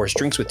 and of course,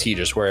 Drinks with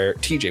TJ, where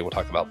TJ will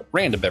talk about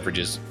random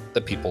beverages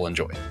that people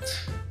enjoy.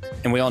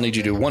 And we all need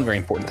you to do one very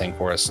important thing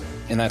for us,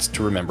 and that's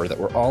to remember that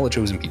we're all a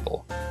chosen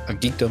people, a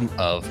geekdom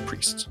of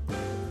priests.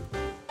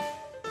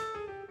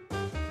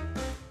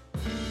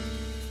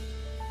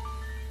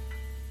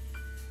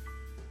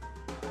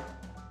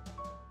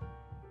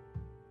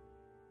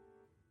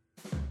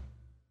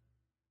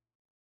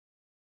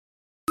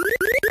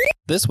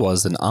 This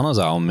was an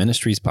Anazao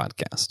Ministries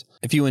podcast.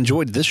 If you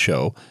enjoyed this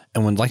show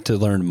and would like to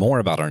learn more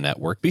about our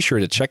network, be sure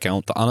to check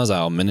out the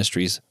Anazao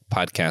Ministries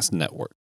Podcast Network.